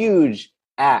these huge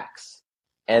acts,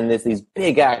 and there's these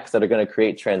big acts that are going to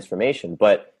create transformation.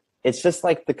 But it's just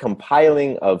like the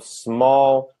compiling of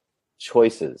small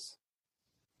choices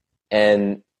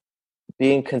and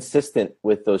being consistent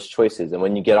with those choices. And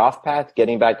when you get off path,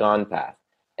 getting back on path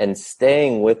and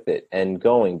staying with it and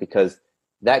going, because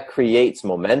that creates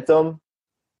momentum,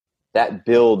 that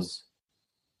builds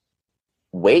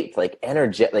weight, like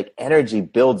energy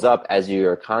builds up as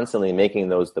you're constantly making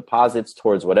those deposits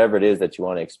towards whatever it is that you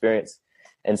want to experience.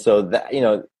 And so that,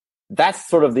 that's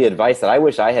sort of the advice that I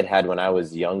wish I had had when I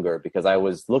was younger, because I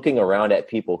was looking around at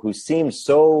people who seemed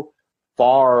so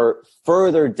far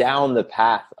further down the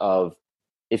path of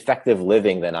effective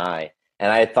living than I.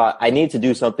 And I thought I need to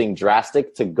do something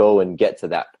drastic to go and get to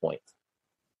that point.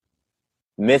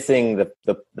 Missing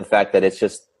the fact that it's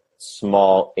just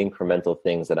small incremental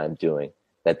things that I'm doing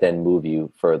that then move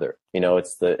you further.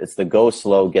 It's the go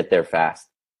slow, get there fast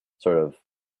sort of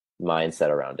mindset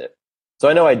around it. So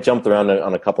I know I jumped around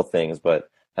on a couple things, but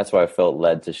that's why I felt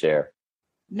led to share.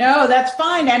 No, that's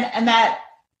fine. And that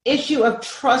issue of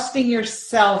trusting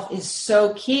yourself is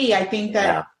so key. I think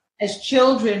that as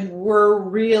children, we're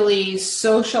really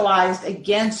socialized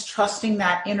against trusting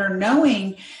that inner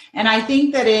knowing. And I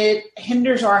think that it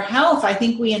hinders our health. I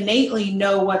think we innately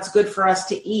know what's good for us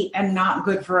to eat and not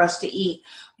good for us to eat.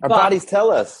 Our bodies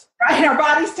tell us. Right, our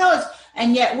bodies tell us.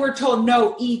 And yet we're told,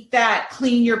 no, eat that,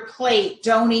 clean your plate,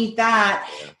 don't eat that.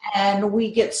 And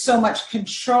we get so much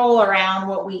control around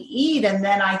what we eat. And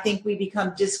then I think we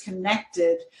become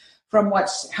disconnected from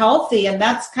what's healthy. And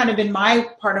that's kind of been my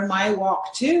part of my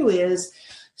walk too, is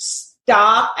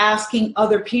stop asking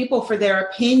other people for their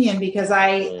opinion, because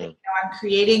I'm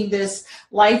creating this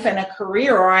life and a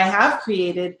career, or I have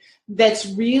created, that's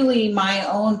really my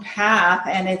own path.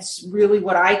 And it's really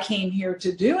what I came here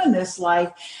to do in this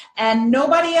life. And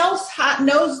nobody else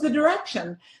knows the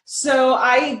direction. So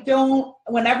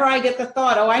whenever I get the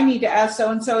thought, I need to ask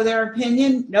so-and-so their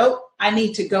opinion. Nope. I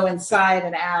need to go inside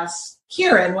and ask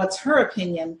Kieran, what's her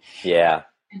opinion? Yeah.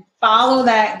 And follow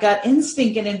that gut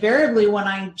instinct. And invariably when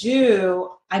I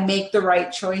do, I make the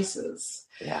right choices.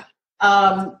 Yeah.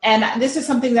 And this is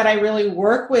something that I really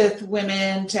work with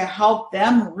women to help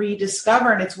them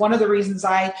rediscover. And it's one of the reasons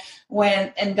I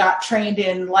went and got trained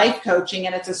in life coaching.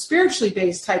 And it's a spiritually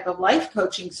based type of life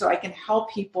coaching. So I can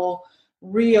help people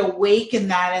reawaken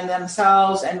that in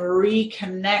themselves and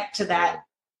reconnect to that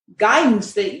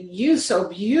guidance that you so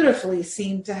beautifully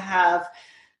seem to have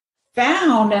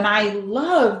found. And I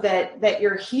love that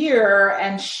you're here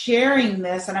and sharing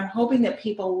this. And I'm hoping that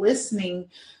people listening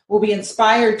will be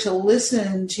inspired to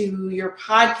listen to your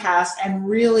podcast and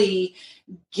really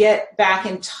get back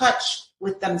in touch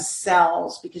with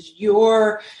themselves, because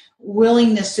your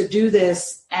willingness to do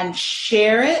this and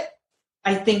share it,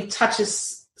 I think touched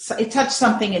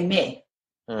something in me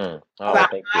about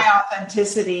my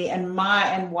authenticity and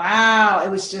wow, it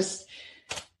was just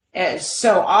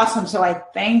so awesome. So I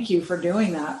thank you for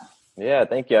doing that. Yeah,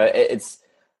 thank you. It's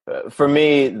for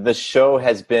me, the show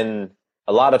has been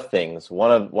a lot of things.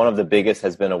 One of the biggest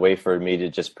has been a way for me to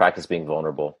just practice being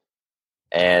vulnerable.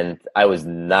 And I was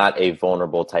not a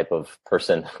vulnerable type of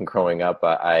person growing up.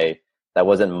 That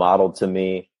wasn't modeled to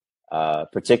me,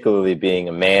 particularly being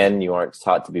a man. You aren't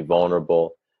taught to be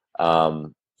vulnerable.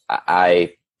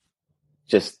 I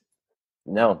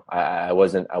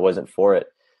wasn't for it.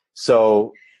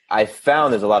 So I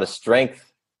found there's a lot of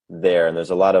strength there, and there's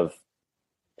a lot of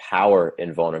power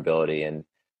in vulnerability. And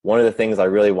one of the things I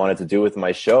really wanted to do with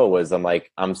my show was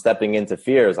I'm stepping into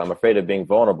fears. I'm afraid of being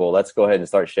vulnerable. Let's go ahead and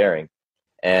start sharing.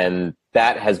 And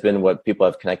that has been what people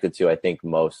have connected to, I think,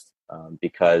 most,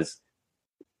 because,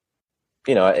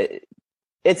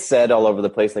 it's said all over the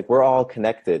place, like we're all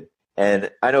connected.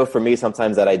 And I know for me,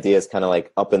 sometimes that idea is kind of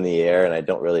like up in the air and I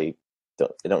don't really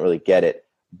get it.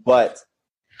 But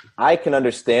I can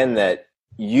understand that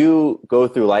you go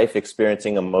through life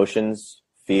experiencing emotions,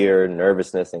 fear,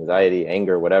 nervousness, anxiety,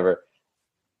 anger, whatever.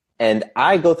 And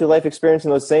I go through life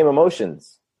experiencing those same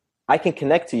emotions. I can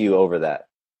connect to you over that.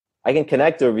 I can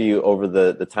connect over you over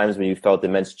the times when you felt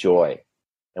immense joy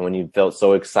and when you felt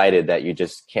so excited that you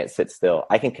just can't sit still.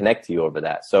 I can connect to you over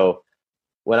that. So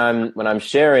when I'm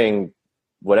sharing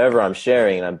whatever I'm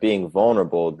sharing and I'm being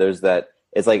vulnerable, there's that.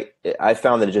 It's like I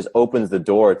found that it just opens the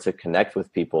door to connect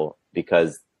with people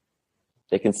because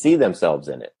they can see themselves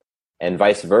in it. And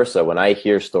vice versa. When I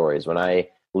hear stories, when I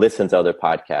listen to other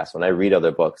podcasts, when I read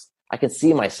other books, I can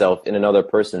see myself in another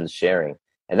person's sharing.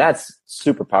 And that's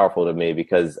super powerful to me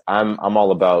because I'm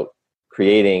all about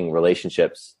creating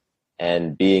relationships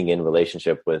and being in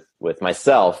relationship with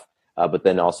myself, but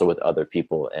then also with other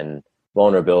people. And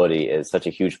vulnerability is such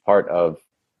a huge part of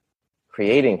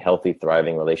creating healthy,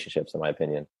 thriving relationships, in my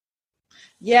opinion.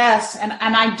 Yes, and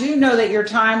I do know that your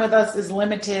time with us is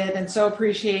limited, and so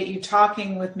appreciate you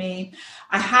talking with me.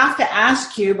 I have to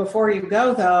ask you before you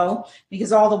go, though,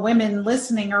 because all the women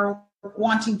listening are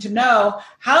wanting to know,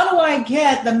 how do I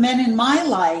get the men in my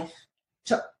life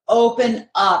to open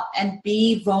up and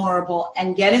be vulnerable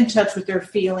and get in touch with their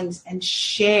feelings and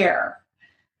share?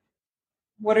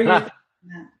 What are your thoughts on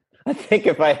that? I think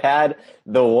if I had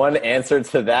the one answer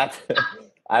to that,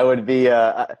 I would be,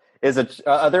 are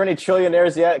there any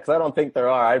trillionaires yet? Because I don't think there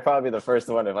are. I'd probably be the first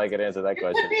one if I could answer that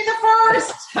question. You could be the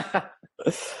first.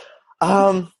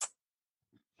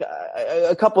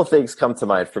 A couple things come to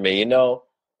mind for me. You know,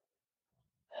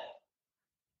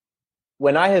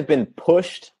 when I have been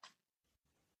pushed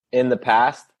in the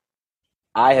past,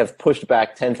 I have pushed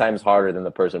back 10 times harder than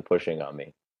the person pushing on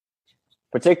me.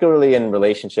 Particularly in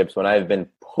relationships, when I've been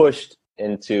pushed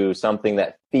into something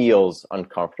that feels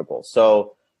uncomfortable.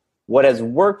 So what has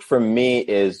worked for me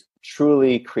is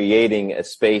truly creating a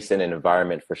space and an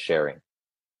environment for sharing.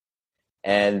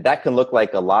 And that can look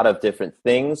like a lot of different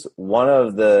things. One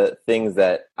of the things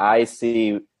that I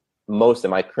see most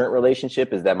in my current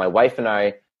relationship is that my wife and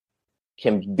I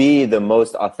can be the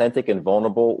most authentic and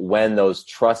vulnerable when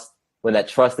that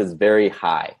trust is very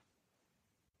high.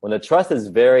 When the trust is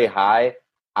very high,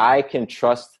 I can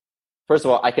trust, first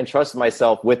of all, I can trust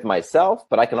myself with myself,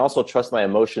 but I can also trust my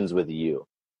emotions with you.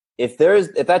 If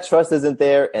that trust isn't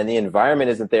there and the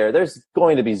environment isn't there, there's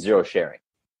going to be zero sharing.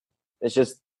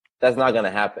 That's not going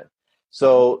to happen.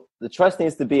 So the trust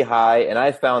needs to be high. And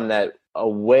I found that a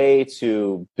way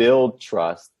to build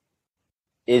trust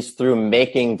is through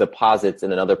making deposits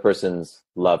in another person's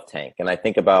love tank. And I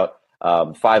think about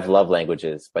 5 Love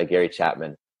Languages by Gary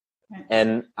Chapman.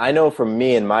 And I know for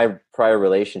me in my prior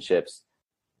relationships,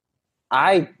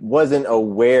 I wasn't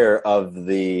aware of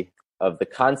the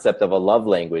concept of a love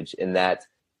language, in that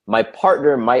my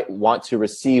partner might want to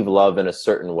receive love in a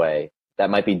certain way that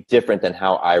might be different than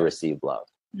how I receive love.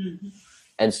 Mm-hmm.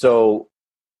 And so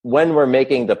when we're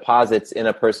making deposits in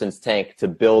a person's tank to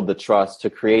build the trust, to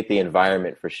create the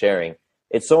environment for sharing,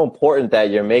 it's so important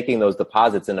that you're making those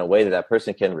deposits in a way that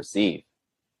person can receive.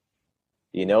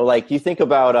 You know, like you think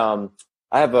about,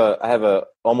 I have a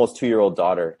almost 2-year-old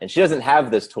daughter, and she doesn't have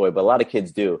this toy, but a lot of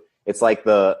kids do. It's like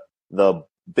the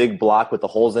big block with the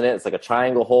holes in it. It's like a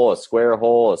triangle hole, a square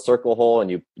hole, a circle hole,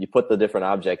 and you put the different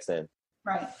objects in.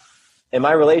 Right. In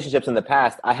my relationships in the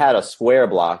past, I had a square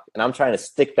block, and I'm trying to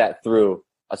stick that through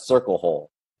a circle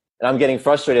hole. And I'm getting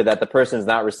frustrated that the person's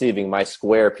not receiving my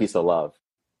square piece of love.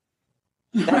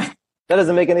 That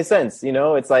doesn't make any sense. You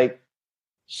know, it's like,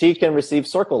 she can receive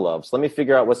circle love. So let me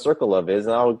figure out what circle love is,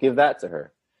 and I'll give that to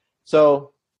her.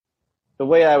 So the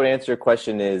way I would answer your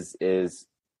question is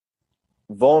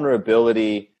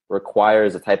vulnerability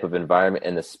requires a type of environment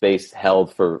and the space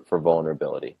held for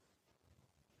vulnerability.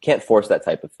 Can't force that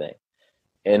type of thing.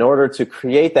 In order to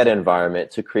create that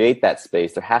environment, to create that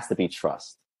space, there has to be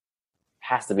trust.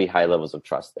 Has to be high levels of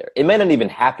trust there. It may not even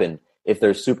happen if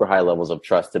there's super high levels of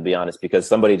trust, to be honest, because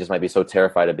somebody just might be so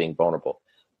terrified of being vulnerable.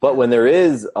 But when there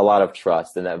is a lot of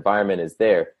trust and that environment is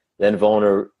there, then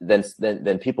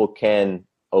people can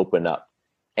open up.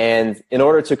 And in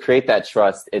order to create that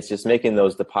trust, it's just making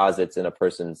those deposits in a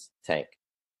person's tank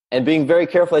and being very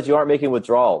careful that you aren't making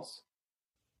withdrawals,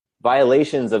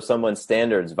 violations of someone's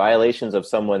standards, violations of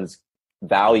someone's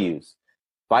values,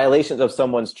 violations of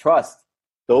someone's trust.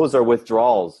 Those are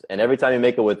withdrawals. And every time you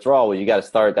make a withdrawal, well, you got to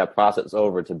start that process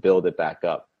over to build it back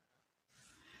up.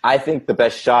 I think the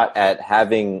best shot at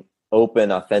having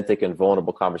open, authentic, and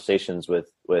vulnerable conversations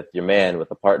with your man, with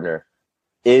a partner,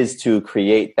 is to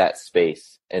create that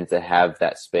space and to have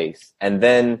that space. And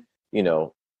then, you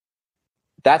know,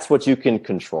 that's what you can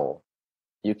control.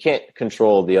 You can't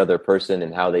control the other person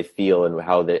and how they feel and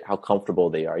how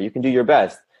comfortable they are. You can do your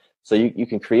best. So you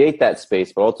can create that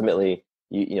space, but ultimately,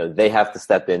 you know, they have to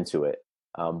step into it.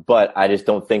 But I just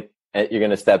don't think you're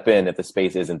going to step in if the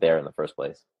space isn't there in the first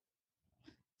place.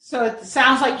 So it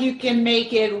sounds like you can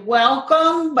make it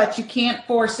welcome, but you can't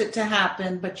force it to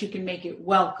happen, but you can make it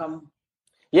welcome.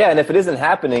 Yeah, and if it isn't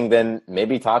happening, then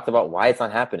maybe talk about why it's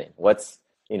not happening.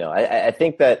 I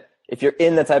think that if you're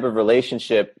in the type of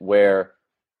relationship where,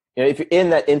 you know, if you're in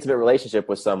that intimate relationship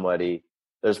with somebody,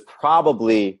 there's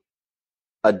probably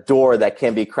a door that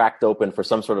can be cracked open for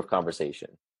some sort of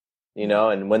conversation, you know,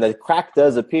 and when the crack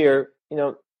does appear, you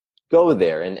know, go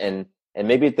there and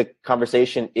maybe the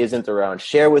conversation isn't around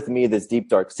share with me this deep,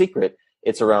 dark secret.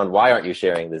 It's around why aren't you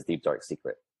sharing this deep, dark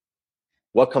secret?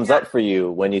 What comes up for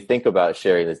you when you think about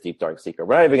sharing this deep, dark secret?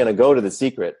 We're not even going to go to the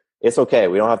secret. It's okay.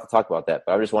 We don't have to talk about that,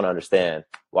 but I just want to understand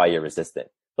why you're resistant.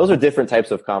 Those are different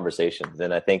types of conversations.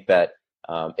 And I think that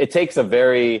it takes a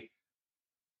very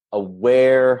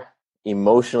aware,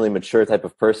 emotionally mature type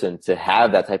of person to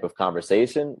have that type of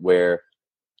conversation where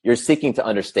you're seeking to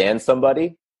understand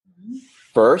somebody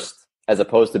first, as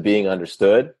opposed to being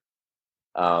understood.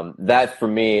 That for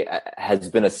me has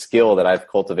been a skill that I've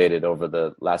cultivated over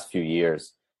the last few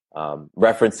years.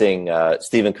 Referencing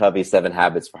Stephen Covey's 7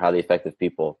 Habits for Highly Effective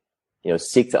People,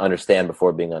 seek to understand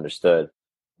before being understood.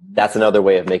 That's another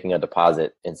way of making a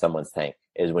deposit in someone's tank,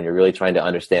 is when you're really trying to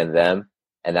understand them,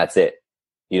 and that's it.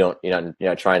 You're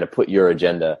not trying to put your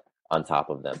agenda on top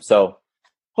of them. So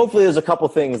hopefully there's a couple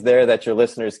things there that your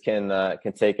listeners can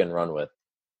take and run with.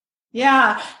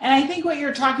 Yeah. And I think what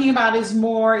you're talking about is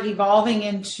more evolving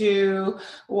into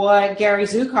what Gary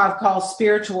Zukov calls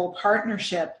spiritual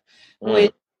partnership,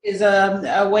 which is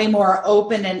a way more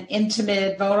open and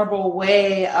intimate, vulnerable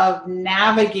way of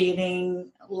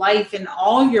navigating life in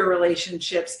all your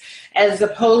relationships, as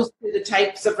opposed to the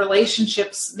types of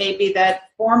relationships maybe that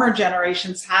former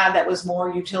generations had that was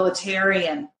more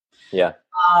utilitarian. Yeah.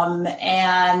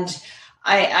 And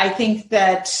I think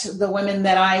that the women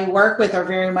that I work with are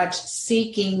very much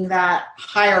seeking that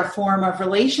higher form of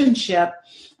relationship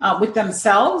with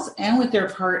themselves and with their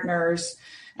partners.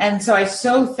 And so I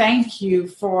so thank you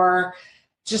for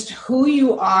just who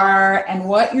you are and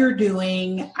what you're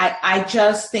doing. I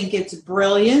just think it's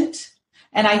brilliant.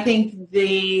 And I think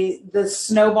the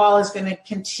snowball is going to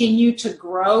continue to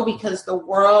grow because the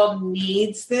world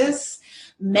needs this.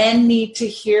 Men need to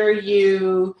hear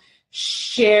you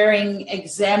sharing,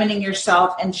 examining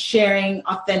yourself and sharing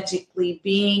authentically,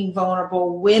 being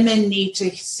vulnerable. Women need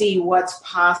to see what's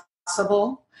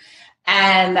possible.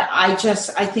 And I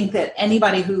think that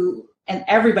anybody and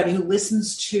everybody who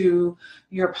listens to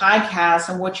your podcast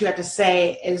and what you have to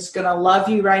say is going to love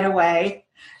you right away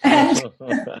and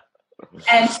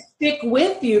stick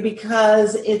with you,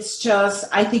 because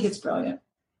I think it's brilliant.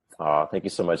 Oh, thank you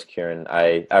so much, Kieran.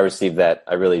 I received that.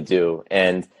 I really do.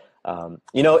 And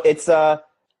it's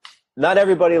not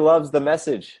everybody loves the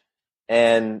message,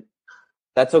 and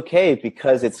that's okay,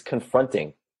 because it's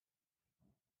confronting.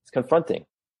 It's confronting,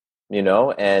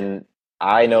 and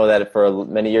I know that for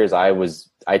many years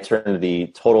I turned the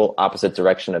total opposite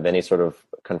direction of any sort of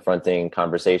confronting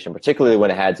conversation, particularly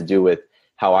when it had to do with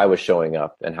how I was showing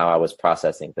up and how I was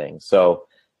processing things. So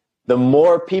the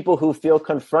more people who feel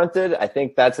confronted, I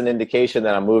think that's an indication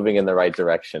that I'm moving in the right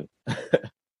direction.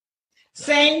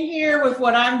 Same here with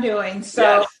what I'm doing.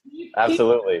 So yes,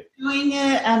 absolutely keep doing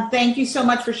it. And thank you so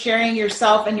much for sharing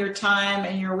yourself and your time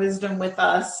and your wisdom with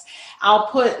us. I'll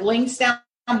put links down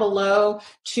below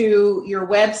to your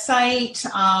website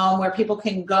where people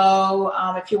can go.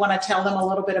 If you want to tell them a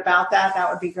little bit about that, that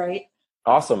would be great.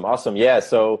 Awesome. Yeah.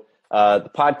 So the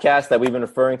podcast that we've been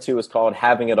referring to is called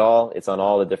Having It All. It's on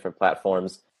all the different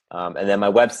platforms. And then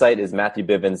my website is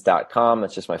MatthewBivens.com.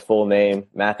 That's just my full name,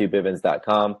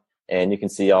 MatthewBivens.com. And you can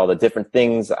see all the different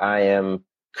things I am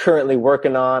currently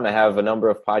working on. I have a number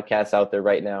of podcasts out there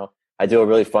right now. I do a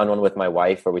really fun one with my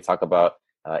wife where we talk about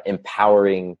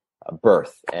empowering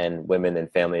birth and women and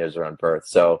families around birth.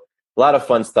 So a lot of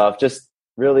fun stuff, just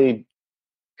really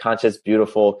conscious,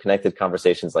 beautiful, connected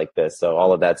conversations like this. So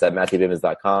all of that's at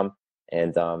MatthewBivens.com.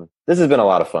 And this has been a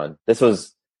lot of fun. This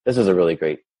was a really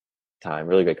great time,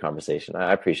 really great conversation.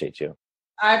 I appreciate you.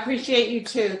 I appreciate you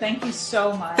too. Thank you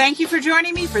so much. Thank you for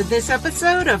joining me for this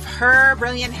episode of Her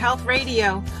Brilliant Health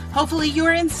Radio. Hopefully you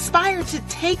are inspired to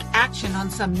take action on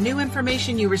some new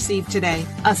information you received today.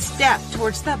 A step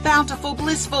towards the bountiful,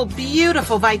 blissful,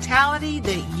 beautiful vitality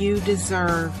that you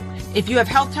deserve. If you have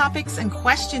health topics and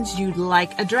questions you'd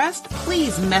like addressed,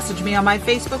 please message me on my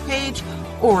Facebook page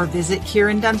or visit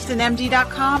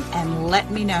KieranDunstonMD.com and let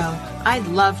me know. I'd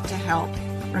love to help.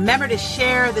 Remember to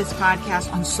share this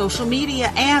podcast on social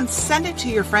media and send it to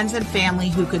your friends and family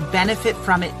who could benefit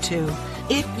from it too.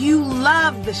 If you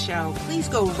love the show, please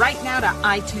go right now to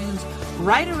iTunes,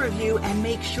 write a review, and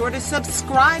make sure to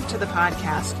subscribe to the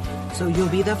podcast so you'll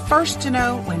be the first to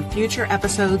know when future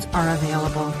episodes are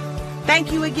available.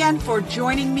 Thank you again for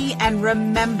joining me, and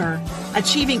remember,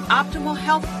 achieving optimal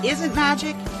health isn't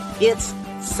magic, it's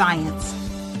science.